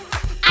teeth.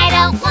 I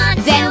don't want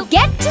to. Then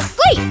get to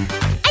sleep.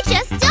 I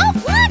just don't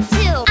want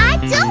to. I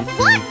don't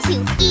want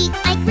to eat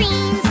my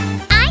greens.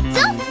 I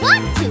don't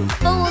want to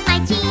fold my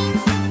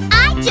jeans.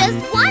 I just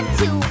want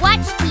to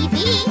watch TV.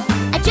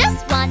 I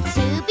just want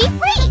to be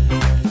free.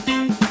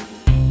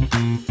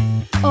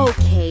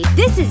 Okay,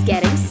 this is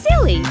getting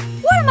silly.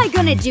 What am I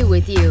gonna do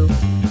with you?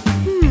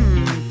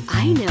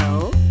 I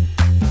know.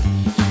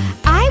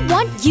 I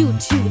want you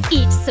to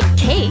eat some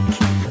cake.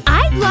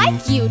 I'd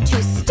like you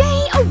to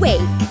stay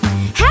awake.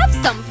 Have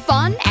some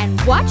fun and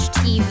watch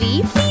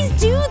TV. Please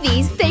do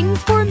these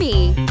things for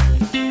me.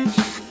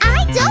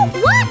 I don't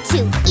want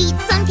to eat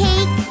some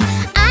cake.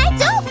 I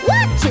don't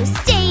want to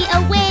stay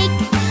awake.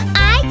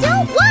 I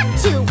don't want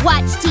to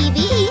watch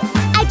TV.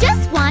 I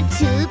just want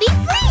to be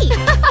free.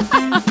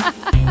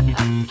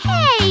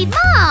 Hey,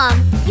 Mom,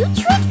 you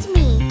tricked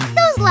me.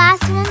 Those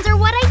last ones are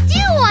what I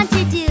do want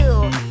to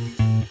do.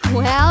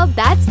 Well,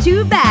 that's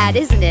too bad,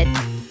 isn't it?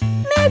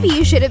 Maybe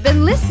you should have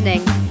been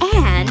listening.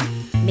 And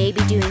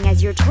maybe doing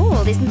as you're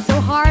told isn't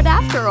so hard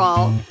after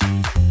all.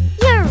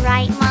 You're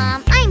right,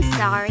 Mom. I'm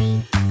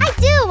sorry. I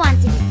do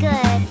want to be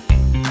good.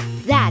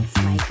 That's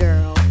my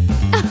girl.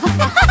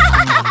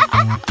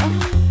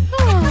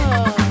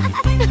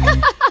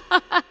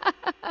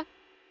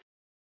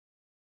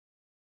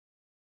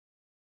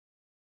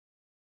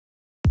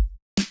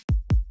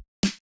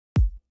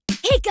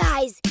 Hey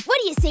guys, what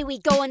do you say we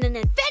go on an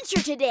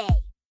adventure today?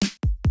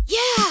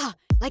 Yeah,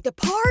 like the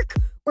park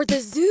or the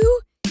zoo?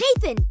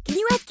 Nathan, can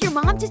you ask your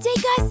mom to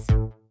take us?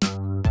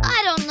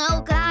 I don't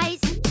know, guys.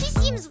 She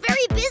seems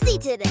very busy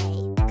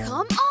today.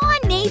 Come on,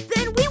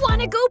 Nathan, we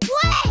want to go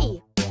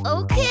play.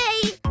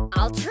 Okay,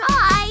 I'll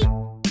try.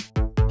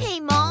 Hey,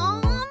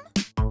 Mom.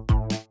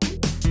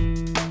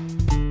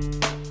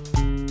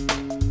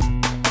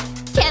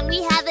 Can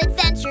we have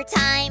adventure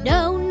time?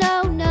 No,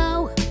 no,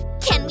 no.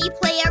 Can we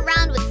play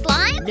around with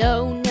slime?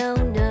 No, no,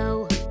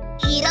 no.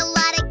 Eat a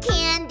lot of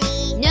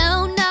candy?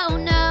 No, no,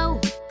 no.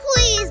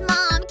 Please,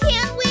 Mom,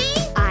 can we?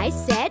 I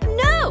said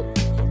no.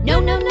 No,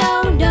 no,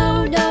 no,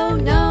 no, no,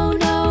 no,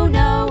 no,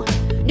 no.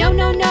 No,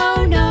 no,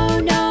 no, no,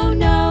 no,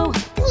 no.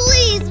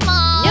 Please,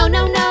 Mom. No,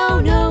 no, no,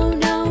 no,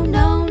 no,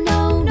 no,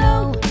 no,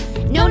 no.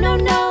 No, no,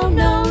 no,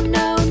 no,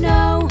 no,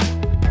 no.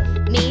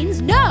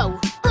 Means no.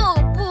 Oh,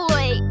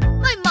 boy.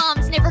 My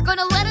mom's never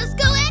gonna let us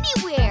go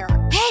anywhere.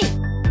 Hey,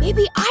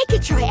 maybe I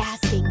could try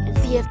asking and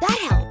see if that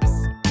helps.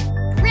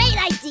 Great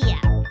idea.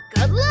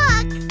 Good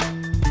luck.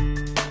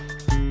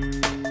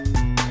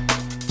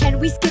 Can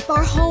we skip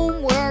our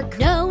homework?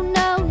 No,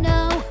 no,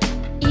 no.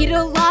 Eat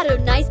a lot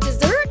of nice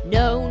dessert?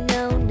 No,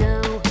 no,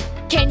 no.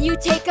 Can you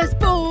take us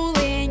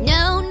bowling?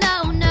 No,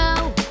 no,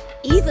 no.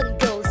 Even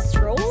go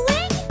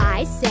strolling?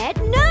 I said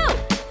no.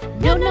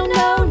 No, no,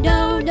 no,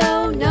 no,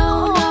 no, no,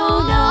 no,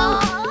 no.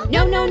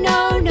 No, no,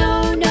 no,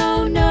 no,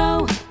 no,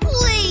 no.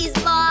 Please,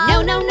 Mom.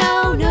 No, no,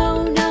 no,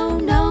 no, no,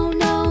 no,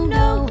 no,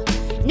 no.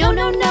 No,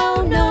 no,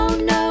 no, no,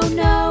 no,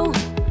 no.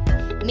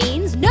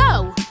 Means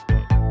no.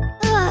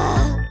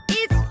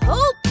 It's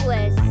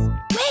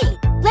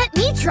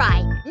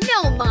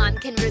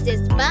can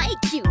resist my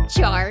cute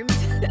charms.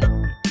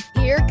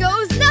 Here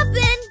goes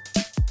nothing.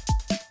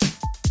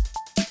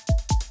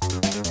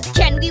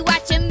 Can we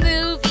watch a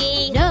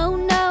movie? No,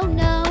 no,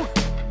 no.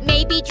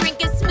 Maybe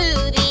drink a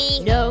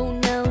smoothie? No,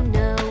 no,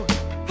 no.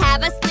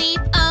 Have a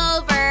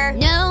sleepover?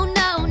 No,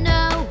 no,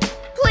 no.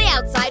 Play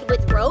outside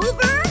with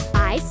Rover?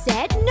 I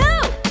said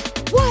no.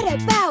 What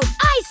about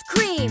ice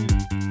cream?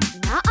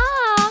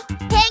 Nuh-uh.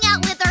 Hang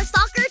out with our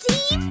soccer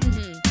team?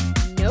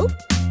 Nope.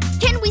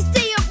 Can we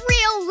stay up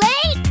real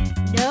late?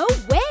 No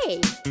way.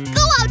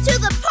 Go out to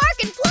the park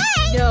and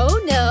play? No,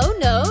 no,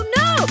 no,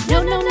 no.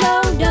 No, no,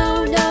 no,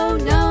 no, no,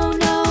 no,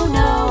 no,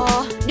 no.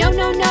 No,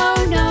 no, no,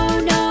 no,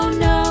 no,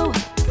 no.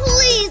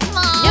 Please,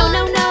 Mom. No,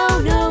 no, no,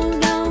 no,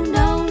 no,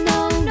 no,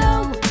 no,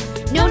 no.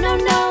 No, no,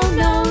 no,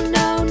 no,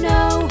 no,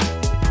 no.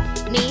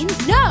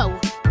 Means no.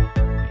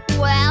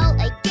 Well,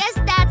 I guess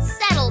that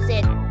settles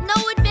it. No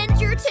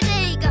adventure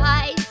today,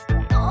 guys.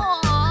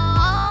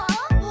 Aww.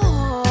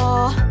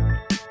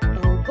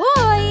 Oh,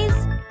 boys.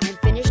 I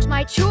finished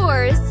my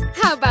chores.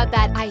 How about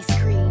that ice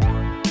cream?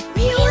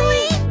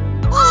 Really?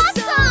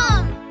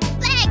 Awesome!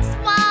 Thanks,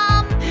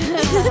 Mom.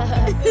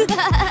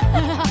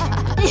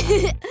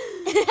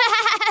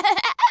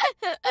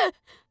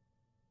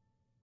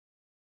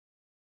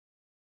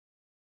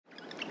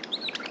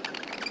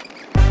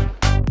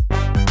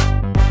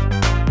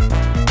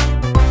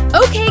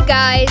 Okay,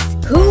 guys.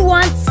 Who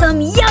wants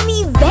some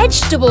yummy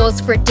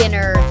vegetables for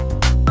dinner?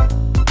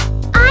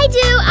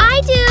 I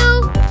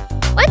do.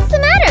 What's the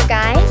matter,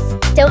 guys?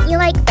 Don't you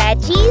like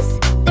veggies?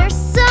 They're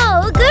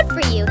so good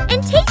for you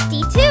and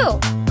tasty too.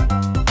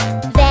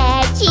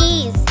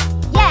 Veggies.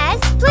 Yes,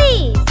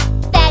 please.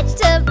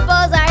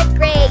 Vegetables are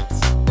great.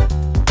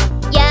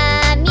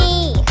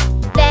 Yummy.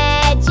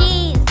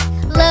 Veggies.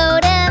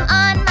 Load 'em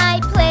on my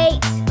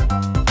plate.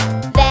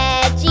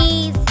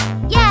 Veggies.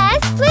 Yes,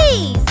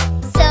 please.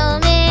 So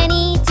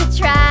many to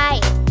try.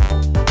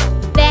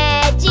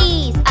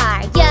 Veggies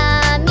are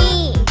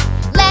yummy.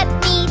 Let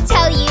me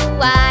tell you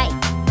why.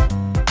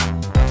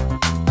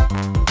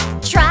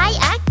 Try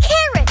a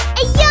carrot,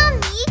 a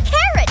yummy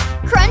carrot,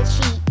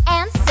 crunchy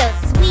and so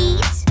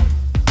sweet.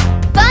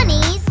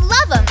 Bunnies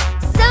love 'em,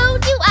 so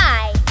do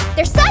I.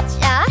 They're such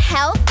a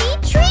healthy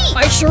treat.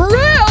 I sure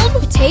am!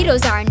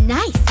 Potatoes are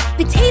nice.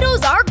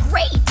 Potatoes are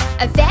great.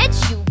 A veg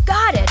you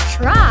gotta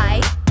try.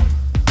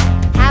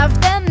 Have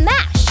them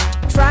mashed,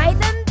 try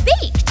them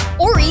baked,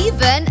 or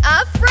even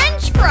a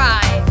French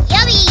fry.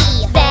 Yummy!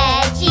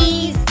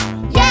 Veggies,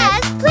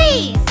 yes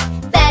please.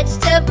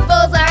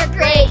 Vegetables are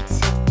great.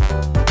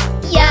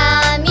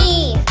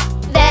 Yummy!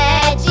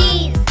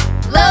 Veggies,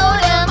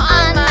 load 'em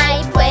on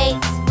my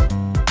plate.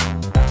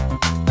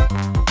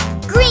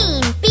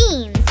 Green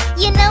beans,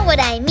 you know what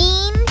I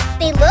mean?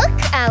 They look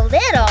a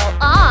little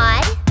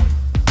odd.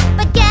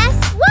 But guess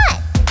what?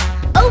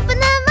 Open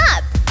them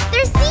up.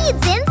 There's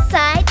seeds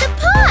inside the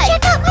pod.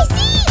 Check out my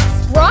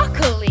seeds!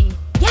 Broccoli.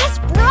 Yes,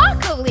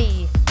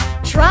 broccoli.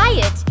 Try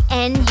it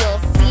and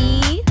you'll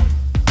see.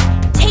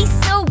 Tastes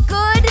so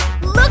good,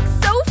 looks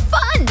so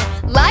fun,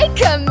 like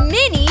a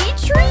mini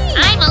tree.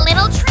 I'm a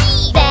little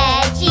tree.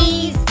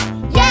 Veggies,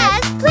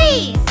 yes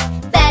please.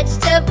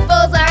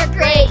 Vegetables are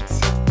great.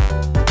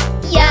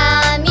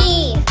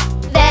 Yummy.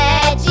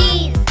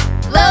 Veggies,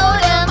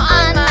 load 'em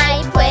on my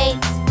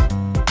plate.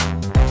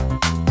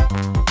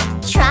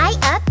 Try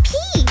a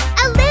pea,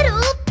 a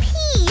little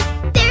pea.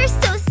 They're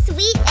so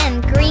sweet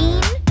and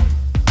green.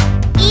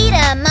 Eat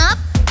 'em up.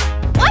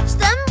 Watch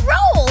them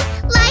roll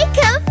like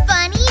a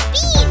funny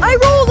bean. I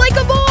roll like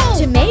a ball.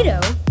 Tomato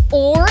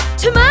or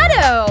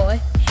tomato.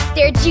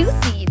 They're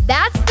juicy,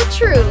 that's the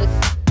truth.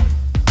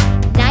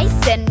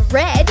 Nice and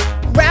red,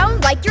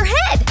 round like your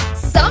head.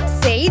 Some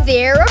say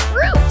they're a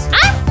fruit.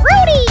 I'm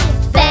fruity!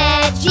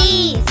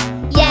 Veggies,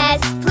 yes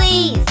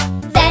please.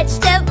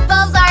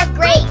 Vegetables are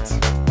great.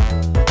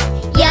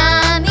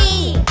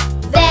 Yummy!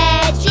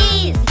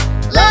 Veggies,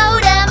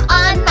 load 'em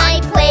on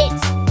my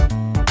plate.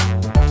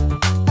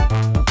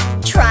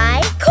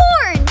 Try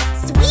corn,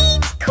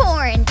 sweet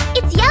corn.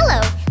 It's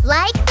yellow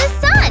like the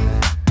sun.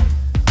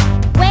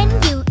 When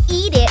you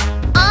eat it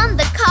on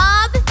the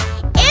cob,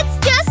 it's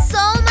just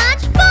so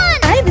much fun.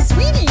 I'm a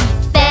sweetie.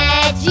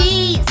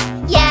 Veggies,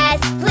 yes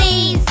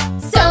please.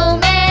 So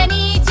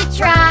many to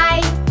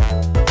try.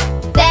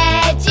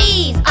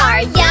 Veggies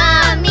are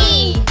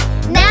yummy.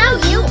 Now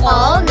you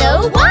all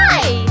know why.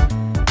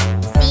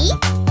 See?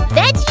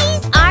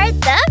 Veggies are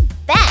the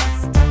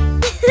best.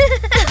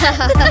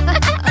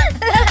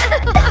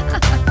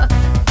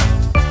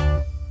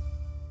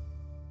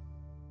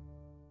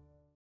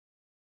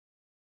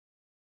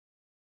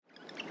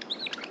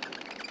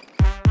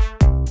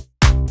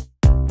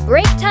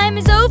 Break time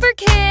is over,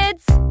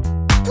 kids.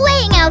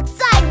 Playing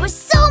outside was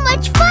so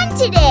much fun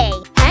today.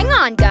 Hang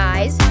on,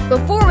 guys.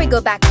 Before we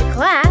go back to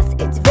class,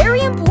 it's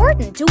very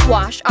important to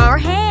wash our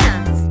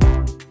hands.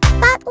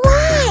 But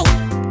why?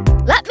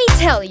 Let me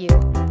tell you.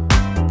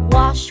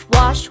 Wash,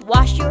 wash,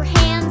 wash your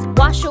hands.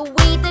 Wash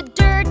away the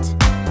dirt.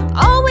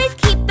 Always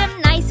keep them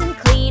nice and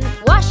clean.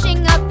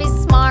 Washing up is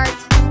smart.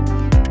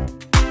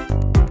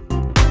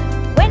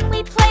 When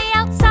we play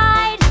outside,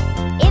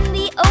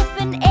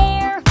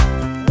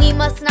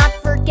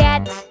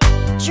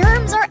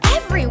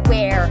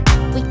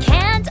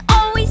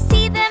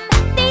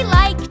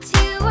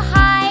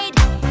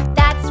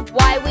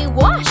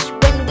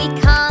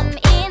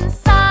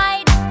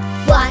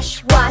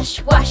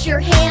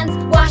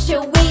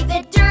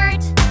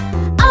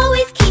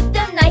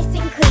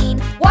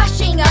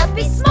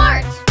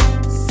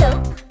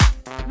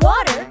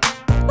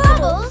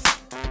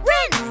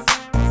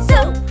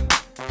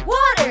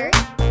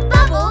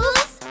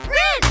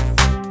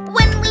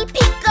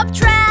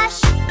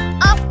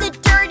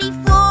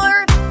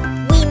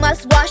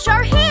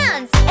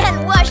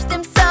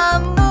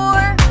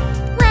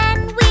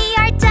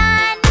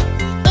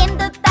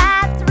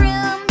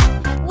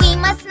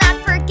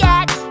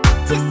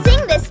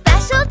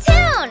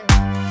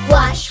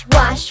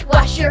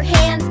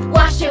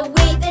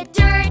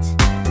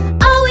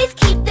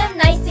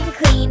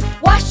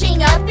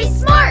 be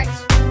smart.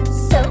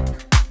 Soap,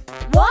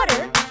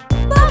 water,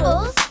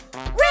 bubbles,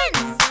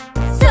 rinse.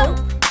 Soap,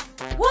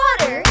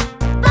 water,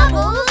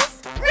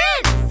 bubbles,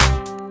 rinse.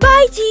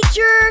 Bye,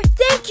 teacher.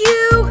 Thank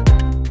you.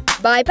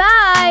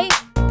 Bye-bye.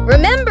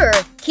 Remember,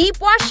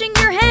 keep washing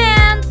your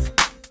hands.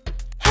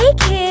 Hey,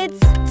 kids.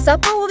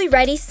 Supper will be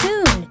ready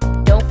soon.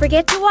 Don't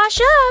forget to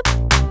wash up.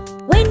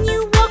 When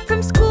you walk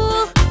from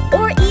school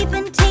or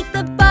even take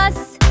the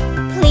bus,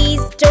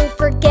 please don't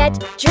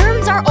forget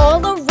germs are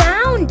all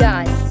around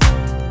us.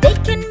 They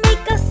can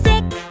make us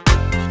sick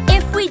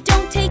if we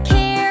don't take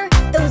care.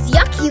 Those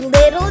yucky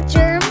little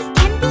germs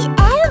can be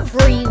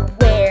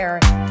everywhere.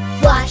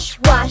 Wash,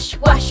 wash,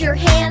 wash your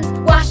hands,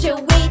 wash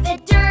away the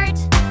dirt.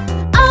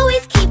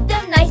 Always keep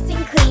them nice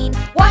and clean.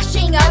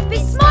 Washing up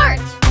is smart.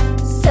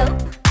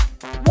 Soap,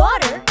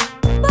 water,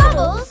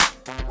 bubbles,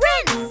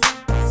 rinse.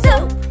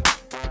 Soap,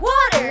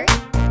 water,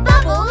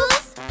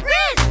 bubbles,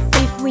 rinse.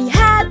 If we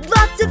had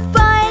lots of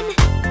fun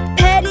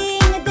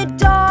petting the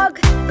dog,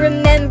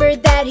 remember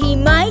that he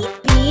might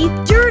be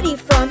dirty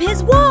from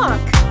his walk.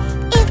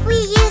 If we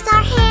use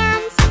our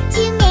hands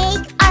to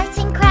make arts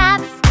and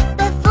crafts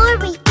before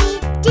we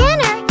eat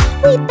dinner,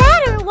 we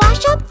better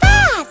wash up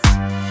fast.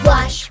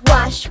 Wash,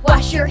 wash,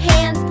 wash your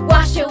hands,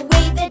 wash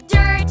away the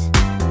dirt.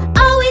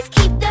 Always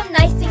keep them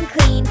nice and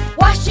clean.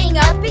 Washing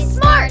up is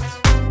smart.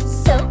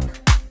 Soap,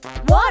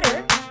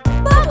 water,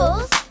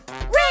 bubbles,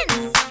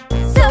 rinse.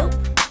 Soap,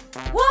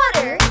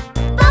 water,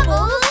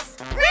 bubbles,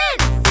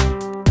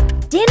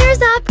 rinse.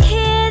 Dinner's up,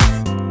 kids.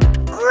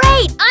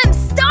 Great, I'm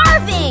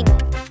starving.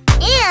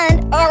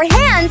 And our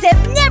hands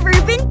have never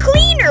been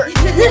cleaner.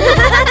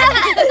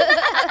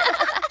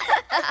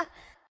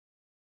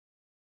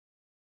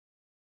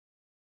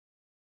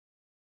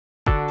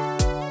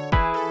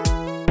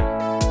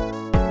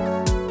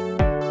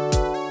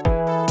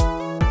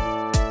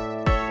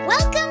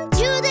 Welcome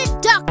to the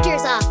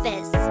doctor's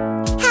office.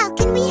 How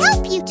can we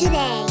help you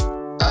today?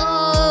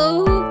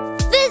 Oh,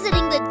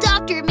 visiting the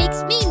doctor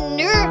makes me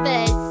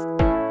nervous.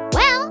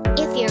 Well,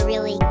 if you're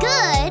really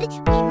good,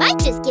 we might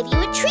just give you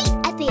a treat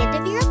at the end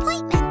of your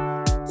appointment.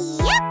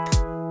 Yep.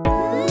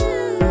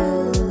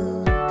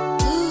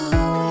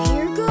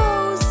 Here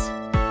goes.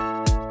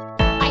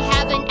 I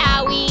have an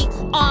owie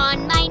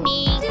on my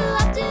knee.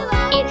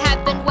 It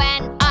happened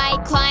when I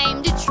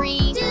climbed a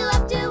tree.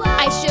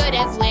 I should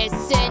have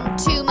listened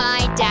to my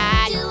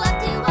dad.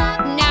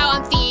 Now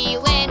I'm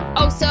feeling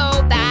oh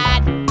so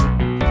bad.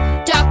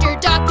 Doctor,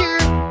 doctor,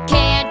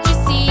 can't you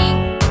see?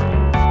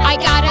 I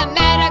got a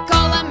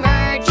medical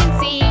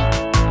emergency.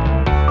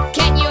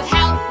 Can you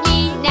help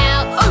me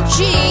now? Oh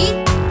gee,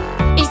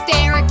 is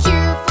there a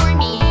cure for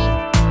me?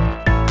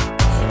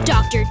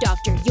 Doctor,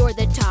 doctor, you're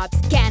the tops.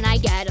 Can I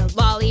get a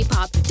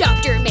lollipop?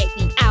 Doctor, make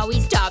the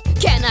owie stop.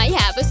 Can I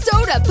have a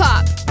soda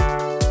pop?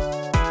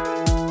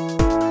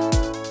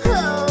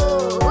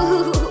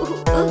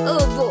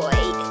 Oh boy.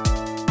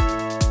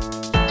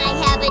 I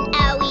have an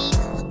owie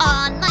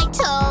on my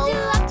toe.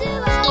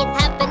 It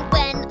happened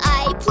when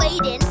I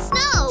played in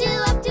snow.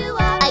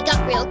 I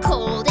got real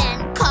cold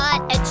and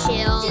caught a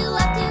chill.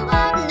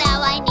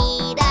 Now I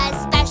need a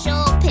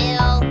special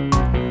pill.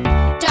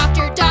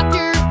 Doctor,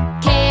 doctor,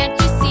 can't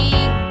you see?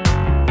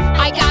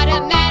 I got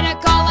a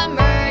medical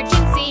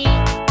emergency.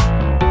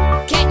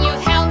 Can you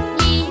help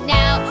me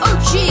now? Oh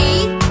gee.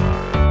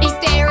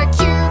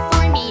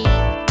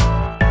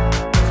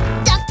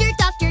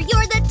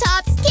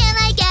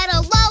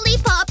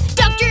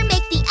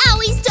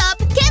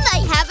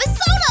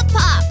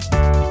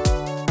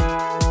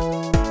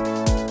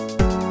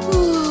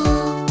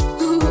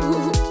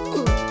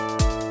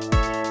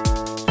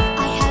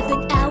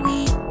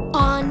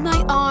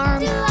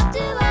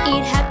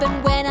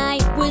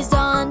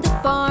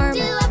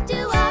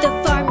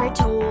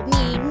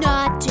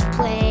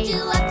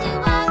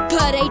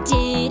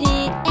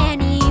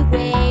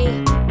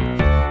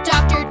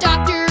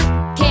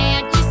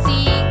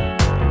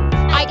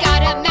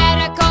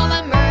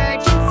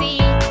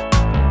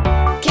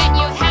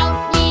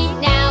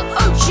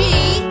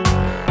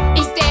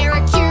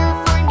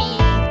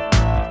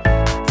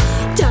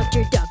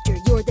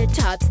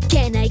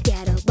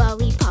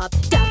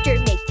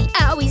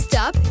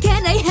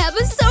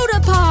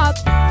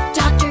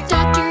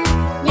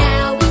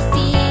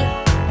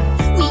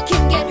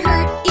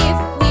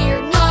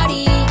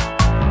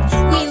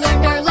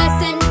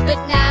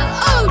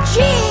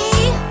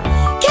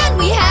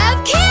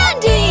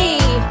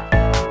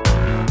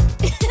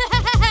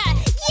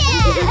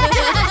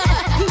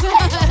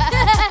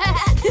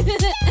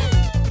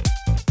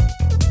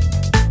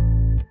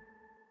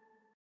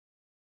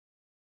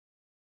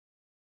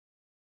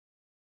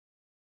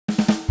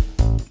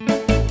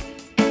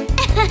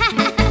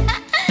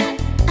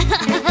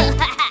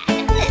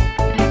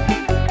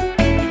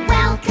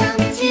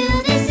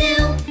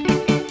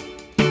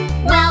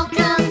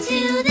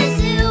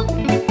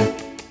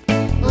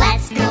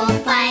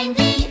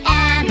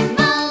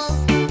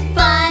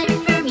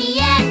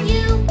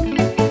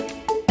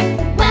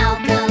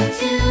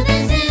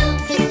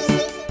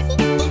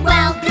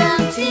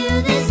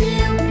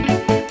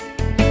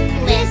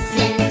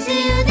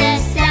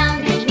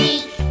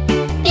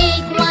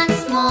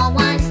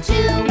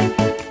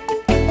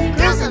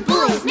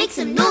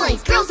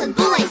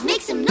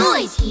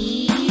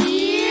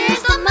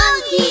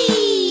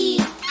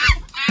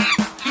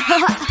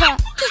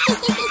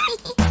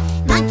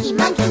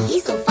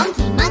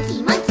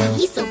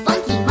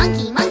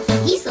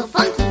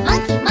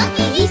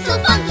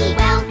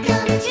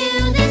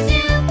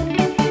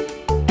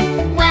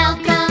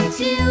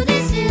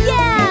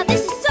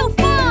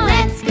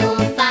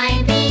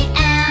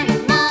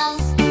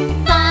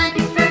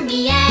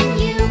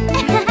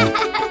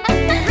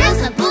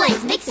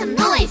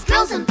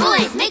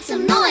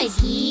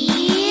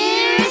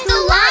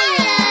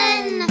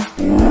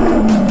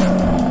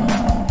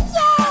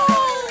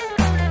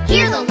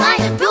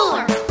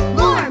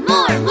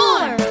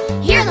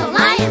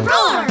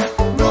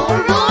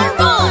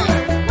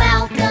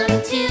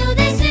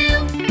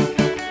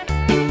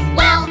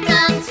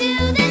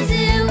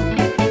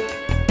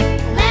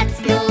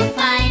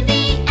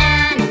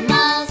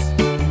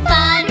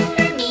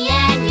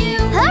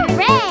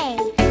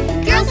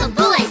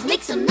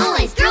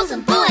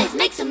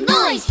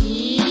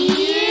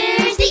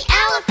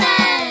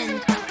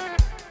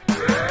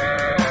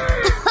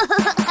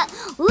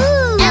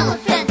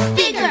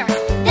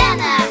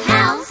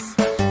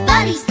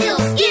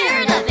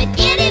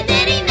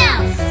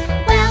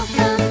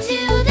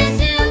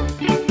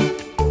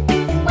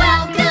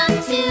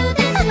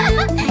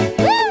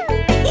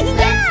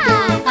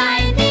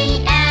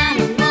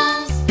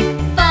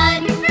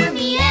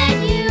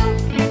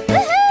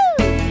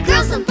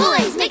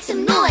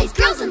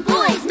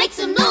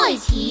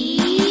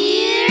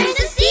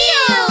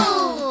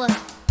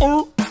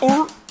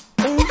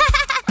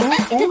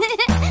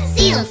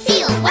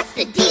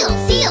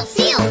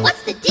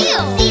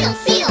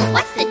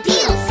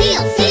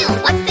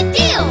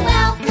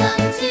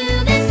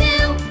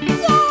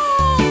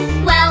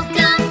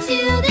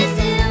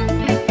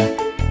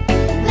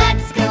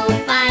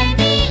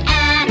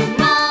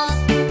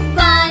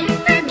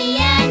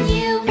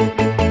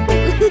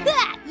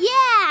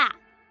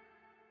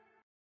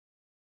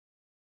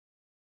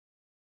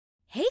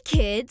 Hey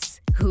kids,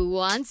 who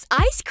wants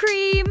ice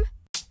cream?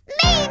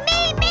 Me!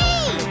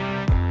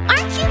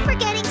 Aren't you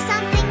forgetting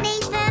something,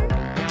 Nathan?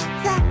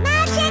 The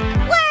magic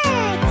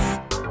words!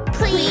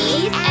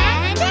 Please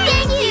and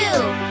thank you!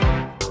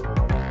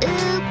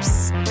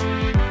 Oops.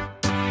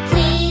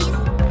 Please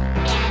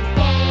and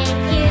thank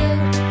you.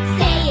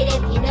 Say it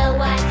if you know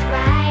what's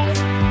right.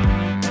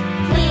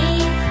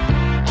 Please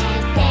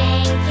and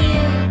thank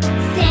you.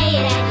 Say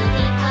it and you'll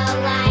be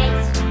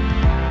polite.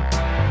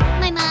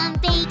 My mom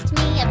baked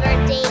me a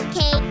birthday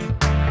cake.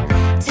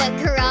 Took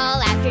her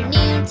all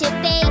afternoon to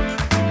bake.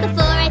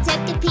 Before I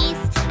took a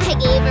piece, I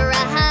gave her a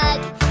hug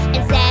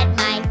and said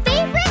my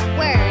favorite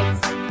words.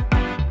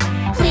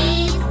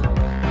 Please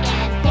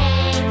and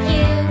thank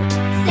you.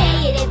 Say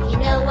it if you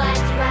know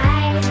what's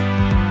right.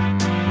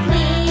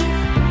 Please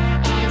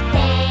and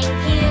thank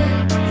you.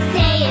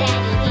 Say it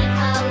and you'll be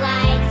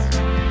polite.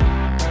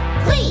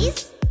 Please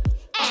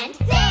and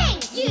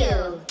thank you.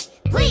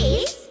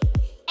 Please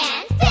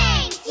and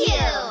thank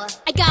you.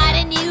 I got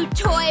a new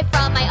toy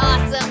from my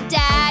awesome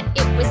dad.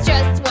 It was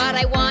just what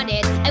I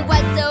wanted. I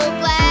was so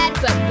glad.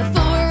 But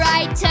before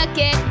I took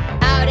it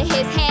out of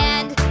his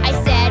hand, I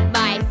said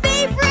my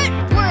favorite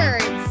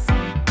words.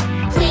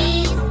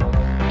 Please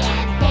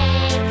and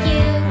thank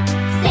you.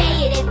 Say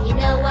it if you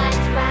know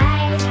what's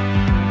right.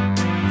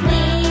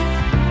 Please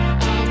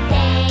and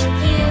thank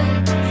you.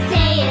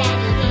 Say it and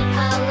you'll be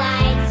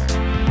polite.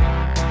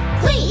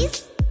 Please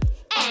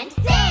and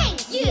thank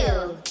you.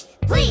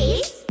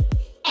 Please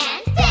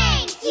and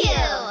thank you.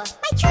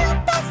 My true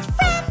best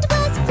friend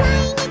was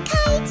flying a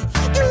kite.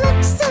 It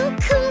looked so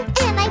cool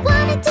and I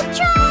wanted to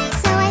try.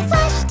 So I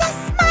flashed a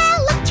smile,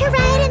 looked her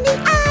right in the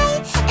eye,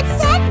 and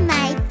said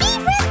my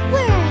favorite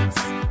words.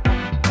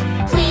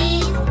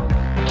 Please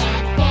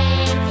and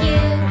thank you.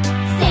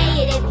 Say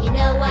it if you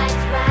know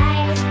what's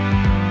right.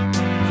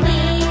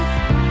 Please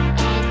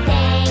and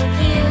thank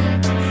you.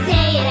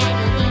 Say it and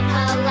you'll be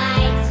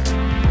polite.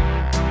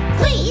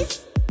 Please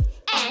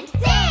and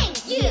thank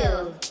you.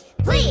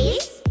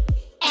 Please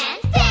and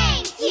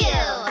thank you.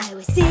 I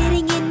was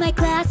sitting in my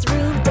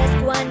classroom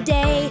desk one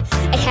day.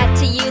 I had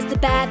to use the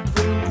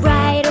bathroom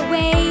right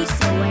away.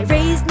 So I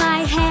raised my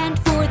hand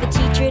for the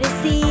teacher to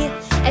see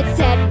and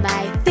said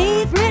my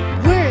favorite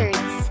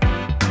words.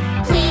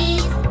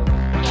 Please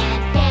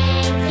and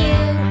thank you.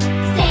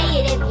 Say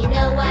it if you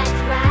know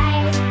what's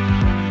right.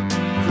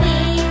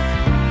 Please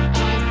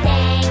and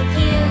thank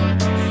you.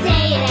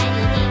 Say it and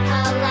you'll be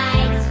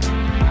polite.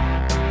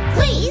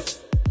 Please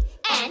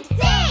and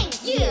thank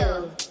you.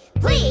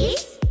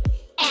 Please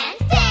and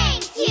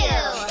thank you.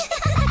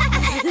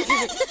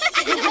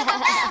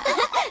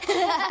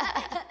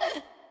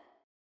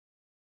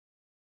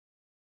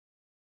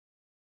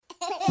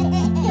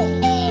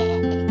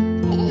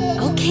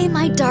 Okay,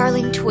 my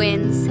darling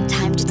twins,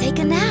 time to take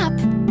a nap.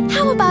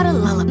 How about a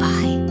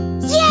lullaby?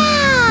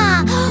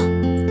 Yeah!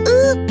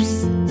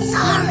 Oops,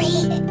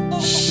 sorry.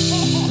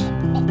 Shh.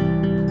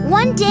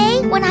 One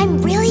day, when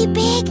I'm really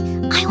big,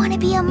 I want to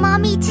be a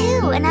mommy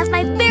too and have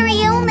my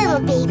very own little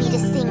baby to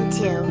sing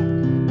to.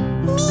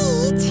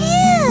 Me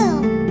too!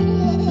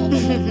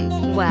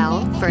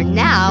 Well, for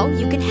now,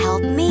 you can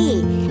help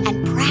me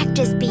and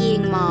practice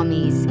being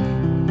mommies.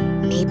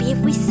 Maybe if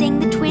we sing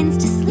the twins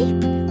to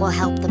sleep, we'll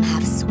help them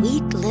have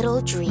sweet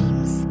little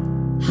dreams.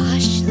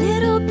 Hush,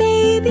 little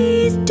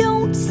babies,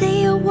 don't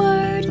say a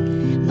word.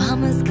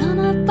 Mama's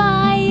gonna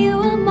buy you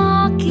a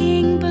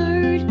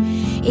mockingbird.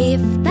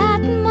 If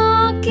that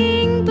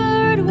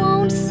mockingbird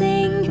won't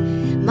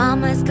sing,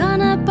 Mama's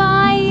gonna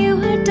buy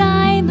you a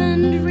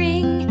diamond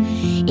ring.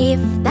 If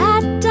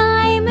that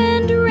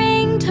diamond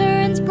ring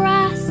turns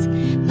brass,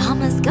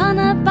 Mama's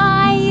gonna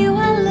buy you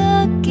a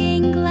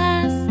looking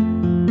glass.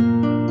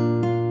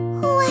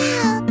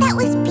 Wow, that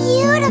was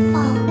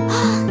beautiful.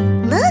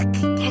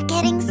 Look, they're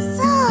getting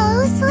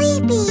so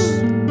sleepy.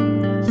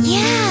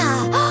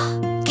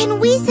 Yeah. Can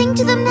we sing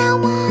to them now,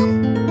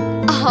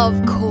 Mom?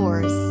 Of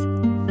course.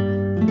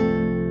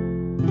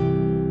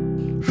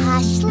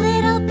 Hush,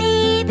 little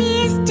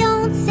babies,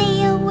 don't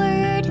say a word.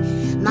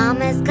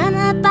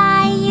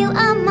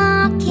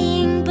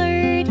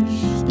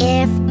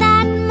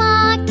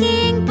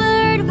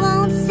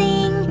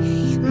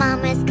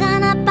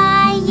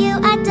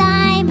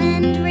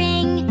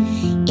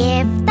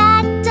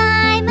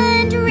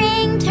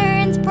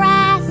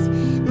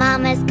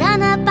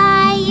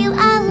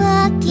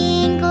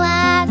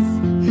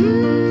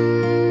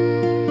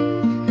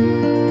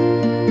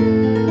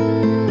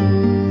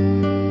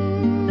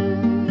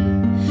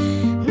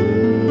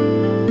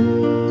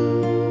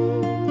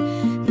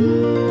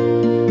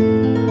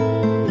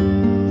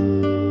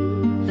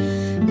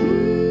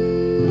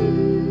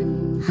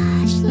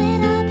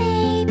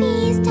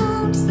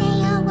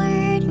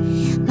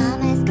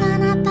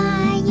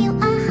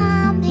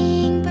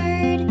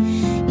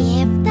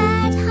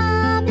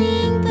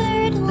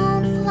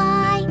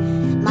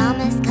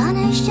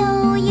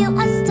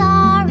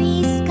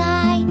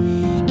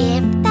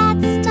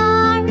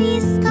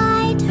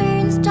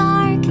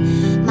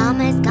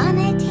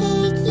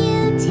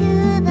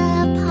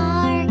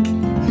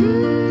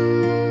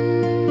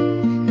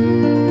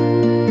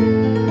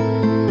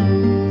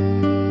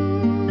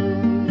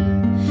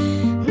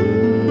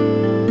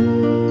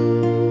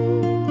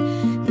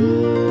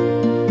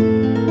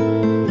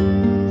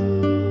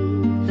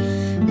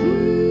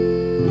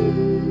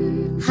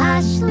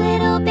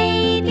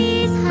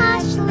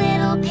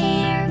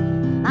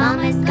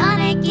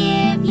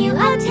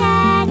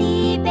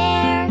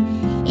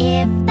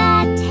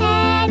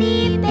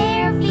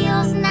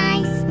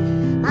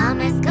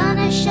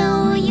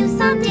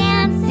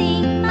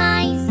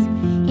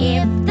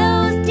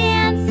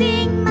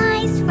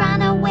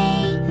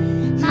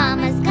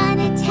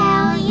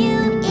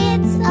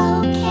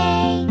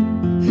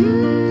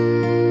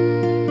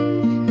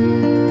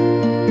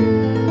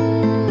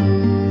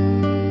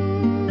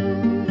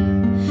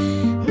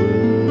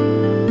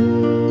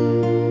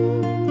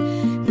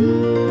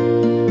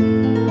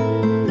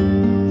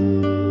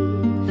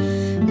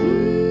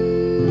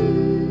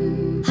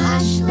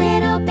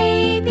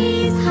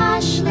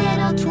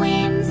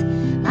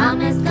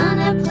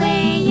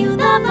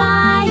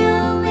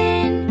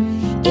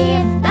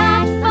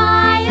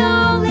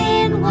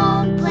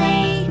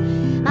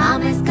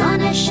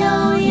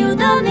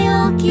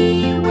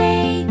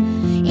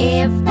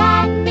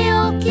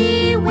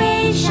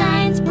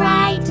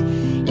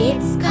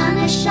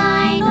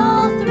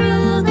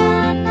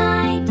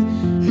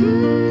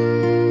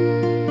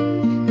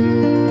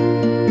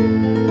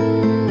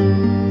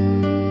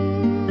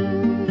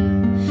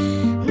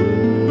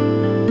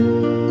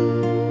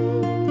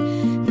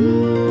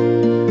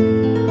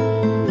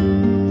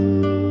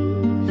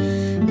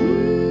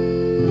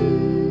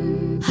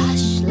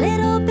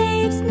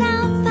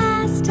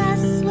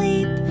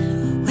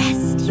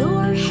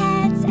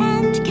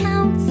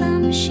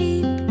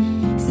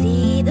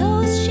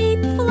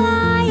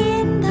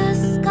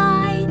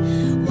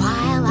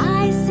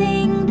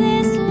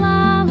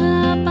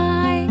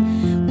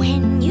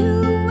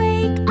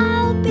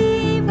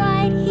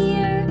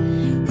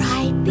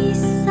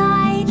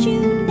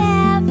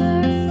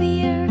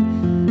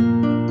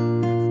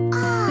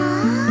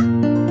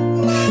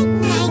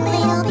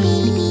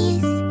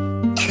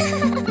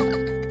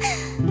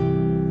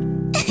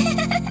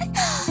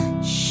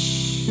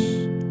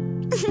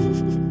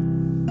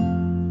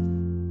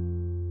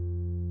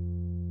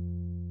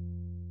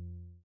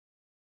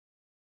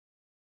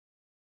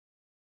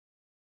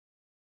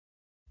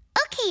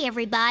 Hey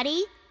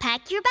everybody,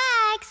 pack your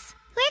bags.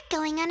 We're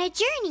going on a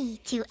journey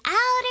to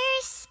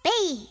outer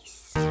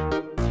space.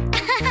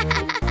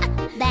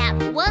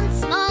 That's one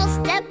small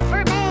step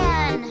for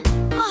man.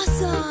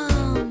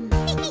 Awesome!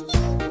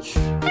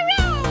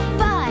 Hooray!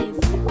 5,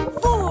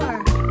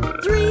 4,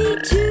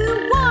 3,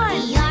 2,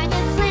 1. We are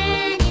the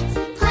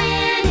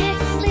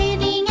planets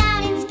living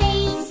out in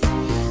space.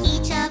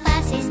 Each of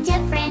us is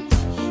different,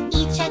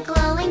 each a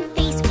glowing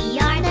face. We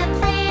are the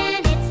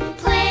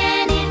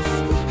planets.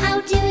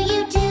 How do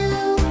you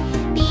do?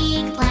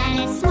 Big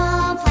planets,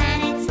 small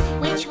planets,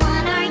 which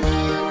one are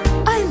you?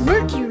 I'm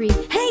Mercury.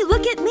 Hey,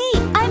 look at me.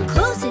 I'm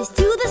closest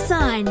to the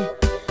sun.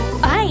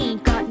 I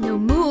ain't got no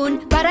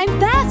moon, but I'm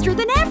faster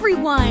than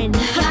everyone. We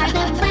are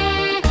the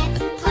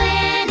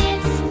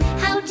planets.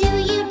 How do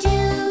you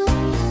do?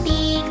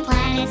 Big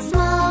planets,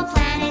 small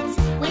planets,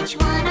 which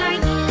one are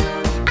you?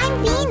 I'm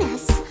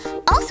Venus,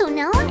 also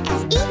known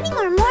as evening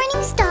or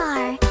morning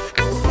star.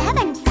 I'm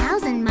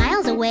 7,000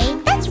 miles away.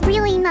 That's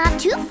really not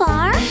too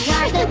far. We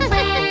are the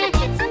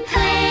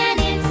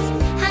planets.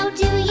 How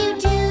do you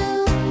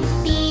do?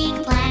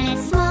 Big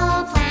planets,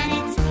 small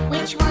planets,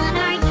 which one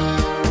are you?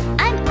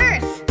 I'm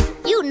Earth.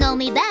 You know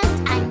me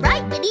best. I'm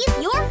right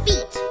beneath your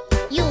feet.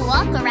 You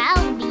walk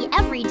around me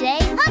every day.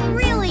 I'm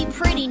really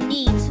pretty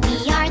neat.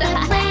 We are the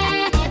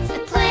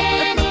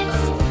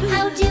planets.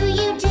 How do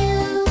you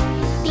do?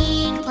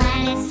 Big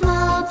planets,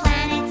 small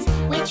planets,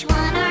 which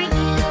one are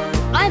you?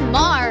 I'm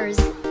Mars.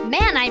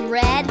 Man, I'm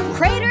red.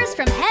 Craters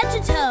from head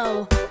to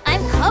toe.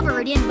 I'm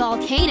covered in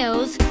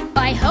volcanoes.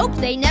 I hope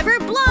they never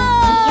blow.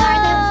 We are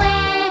the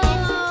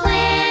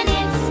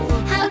planets.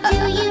 How do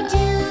you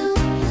do?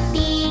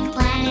 Big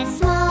planets,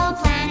 small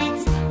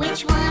planets,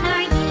 which one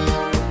are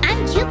you?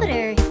 I'm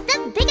Jupiter,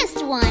 the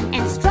biggest one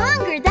and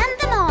stronger than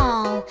them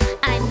all.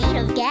 I'm made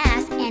of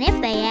gas, and if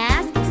they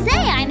ask, say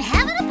I'm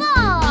having a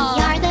ball.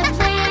 We are the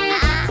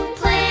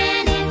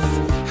planets.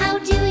 How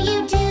do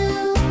you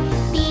do?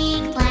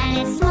 Big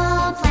planets,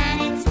 small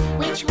planets,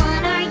 which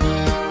one are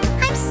you?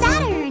 I'm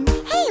Saturn.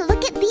 Hey,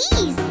 look at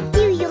these.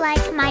 Do you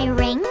like my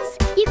rings?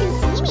 You can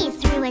see me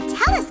through a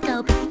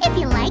telescope if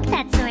you like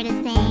that sort of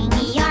thing.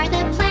 We are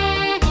the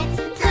planets.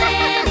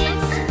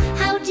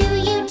 How do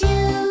you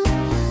do?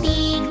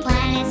 Big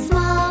planets,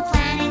 small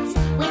planets,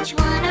 which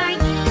one are you?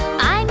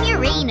 I'm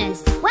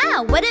Uranus.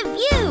 Wow, what a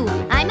view!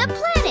 I'm a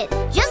planet,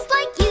 just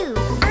like you.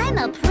 I'm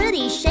a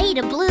pretty shade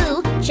of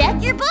blue.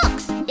 Check your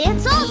books.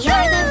 It's all We true.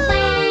 are the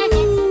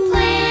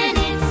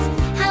planets.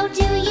 How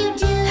do you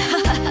do?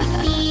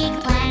 Big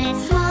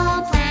planets,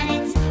 small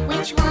planets,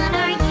 which one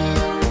are you?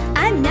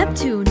 I'm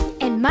Neptune,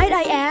 and might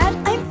I add,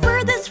 I'm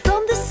furthest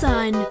from the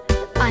sun.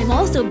 I'm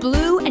also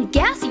blue and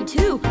gassy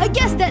too. I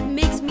guess that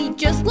makes me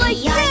just like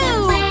We you. are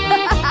the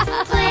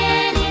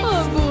planets.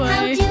 Oh boy.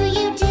 How do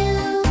you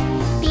do?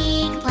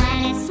 Big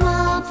planets,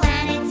 small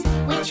planets,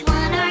 which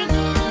one are you?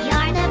 We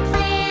are the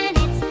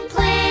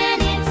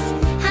planets.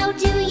 How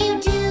do you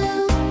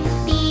do?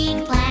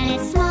 Big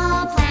planets,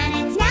 small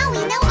planets. Now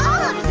we know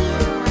all of you.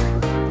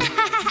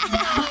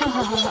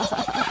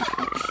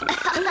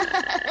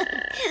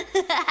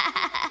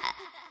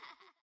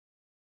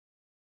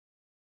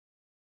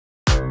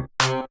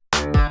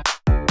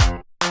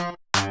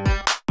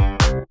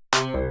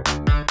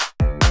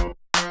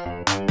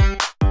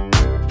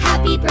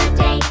 Happy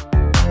birthday,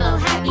 oh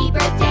happy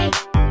birthday.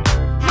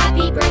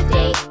 Happy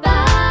birthday,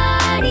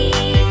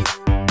 buddies.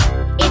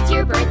 It's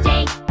your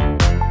birthday,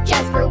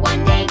 just for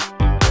one day.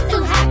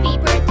 So happy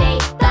birthday,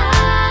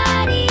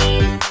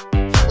 buddies.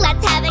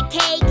 Let's have a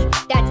cake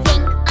that's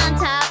pink on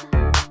top.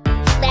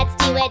 Let's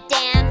do a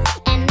dance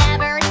and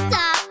never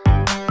stop.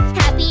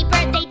 Happy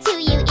birthday to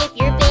you if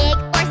you're big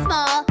or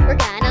small. We're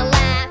gonna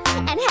laugh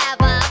and have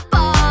a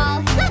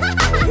ball.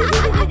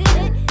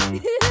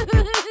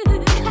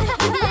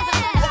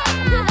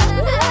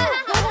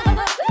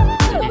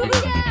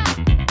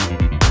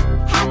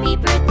 Happy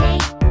birthday,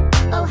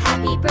 oh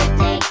happy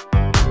birthday.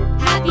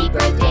 Happy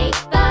birthday,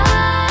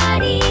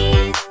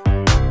 buddies.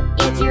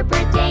 It's your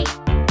birthday,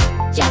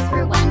 just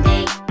for one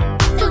day.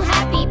 So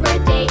happy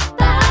birthday,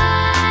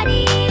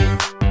 buddies.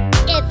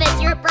 If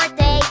it's your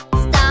birthday,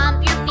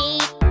 stomp your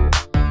feet.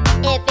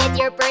 If it's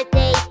your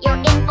birthday, you're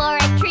in for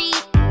a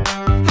treat.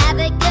 Have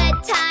a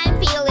good time,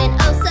 feeling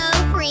oh so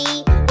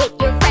free with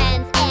your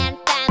friends and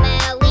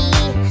family.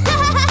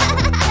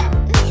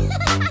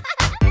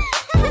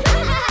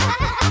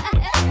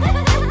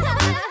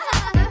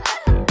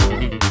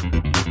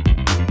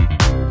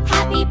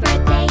 Happy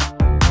birthday,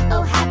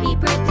 oh happy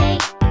birthday.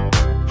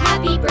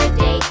 Happy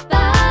birthday,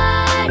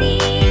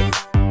 buddies.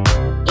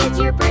 It's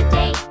your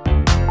birthday,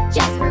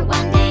 just for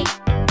one day.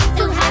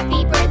 So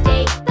happy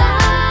birthday,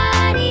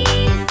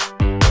 buddies.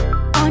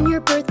 On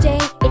your birthday,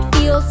 it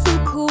feels so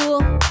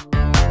cool.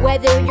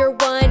 Whether you're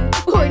 1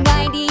 or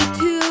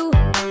 92.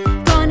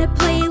 Gonna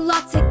play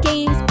lots of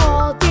games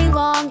all day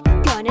long.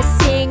 Gonna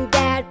sing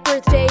that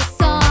birthday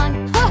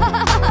song.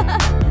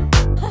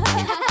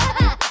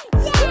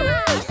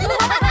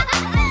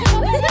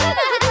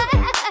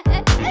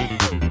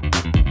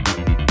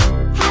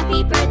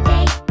 Happy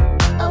birthday,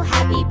 oh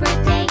happy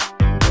birthday.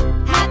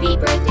 Happy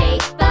birthday,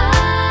 buddies.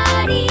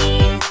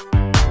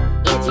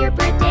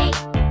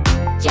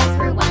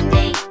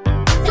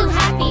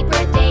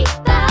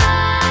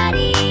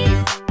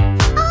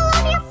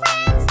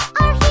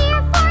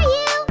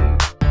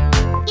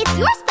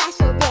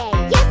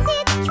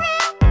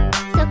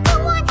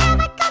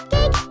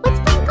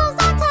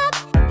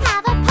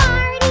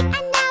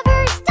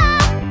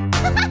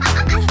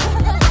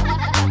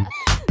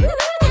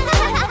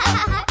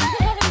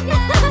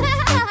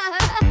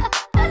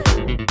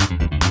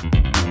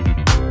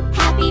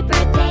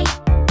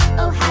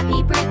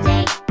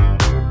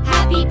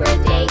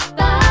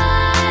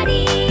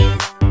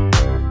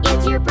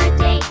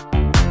 birthday,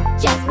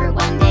 just for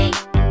one day.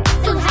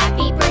 So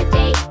happy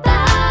birthday,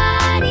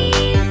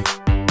 buddies.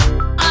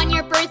 On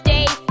your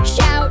birthday,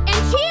 shout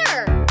and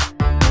cheer.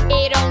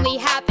 It only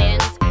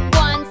happens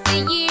once a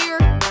year.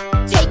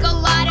 Take a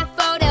lot of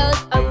photos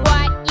of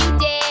what you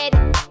did,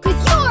 'cause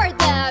you're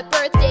the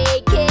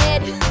birthday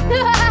kid.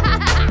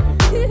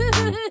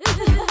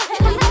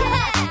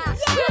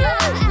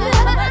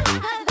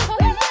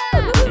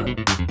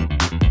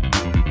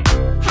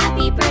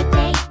 Happy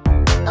birthday,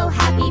 oh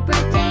happy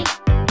birthday.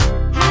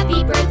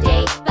 Happy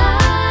birthday,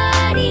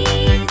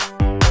 buddies.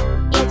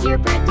 It's your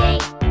birthday,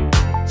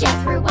 just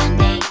for one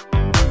day.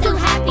 So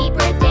happy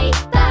birthday,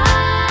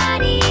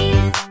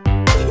 buddies.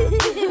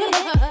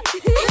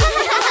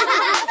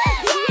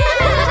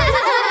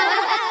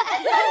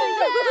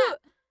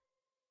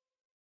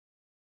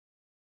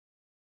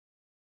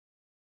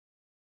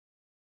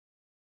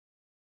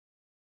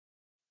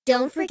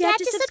 Don't forget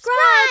to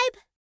subscribe!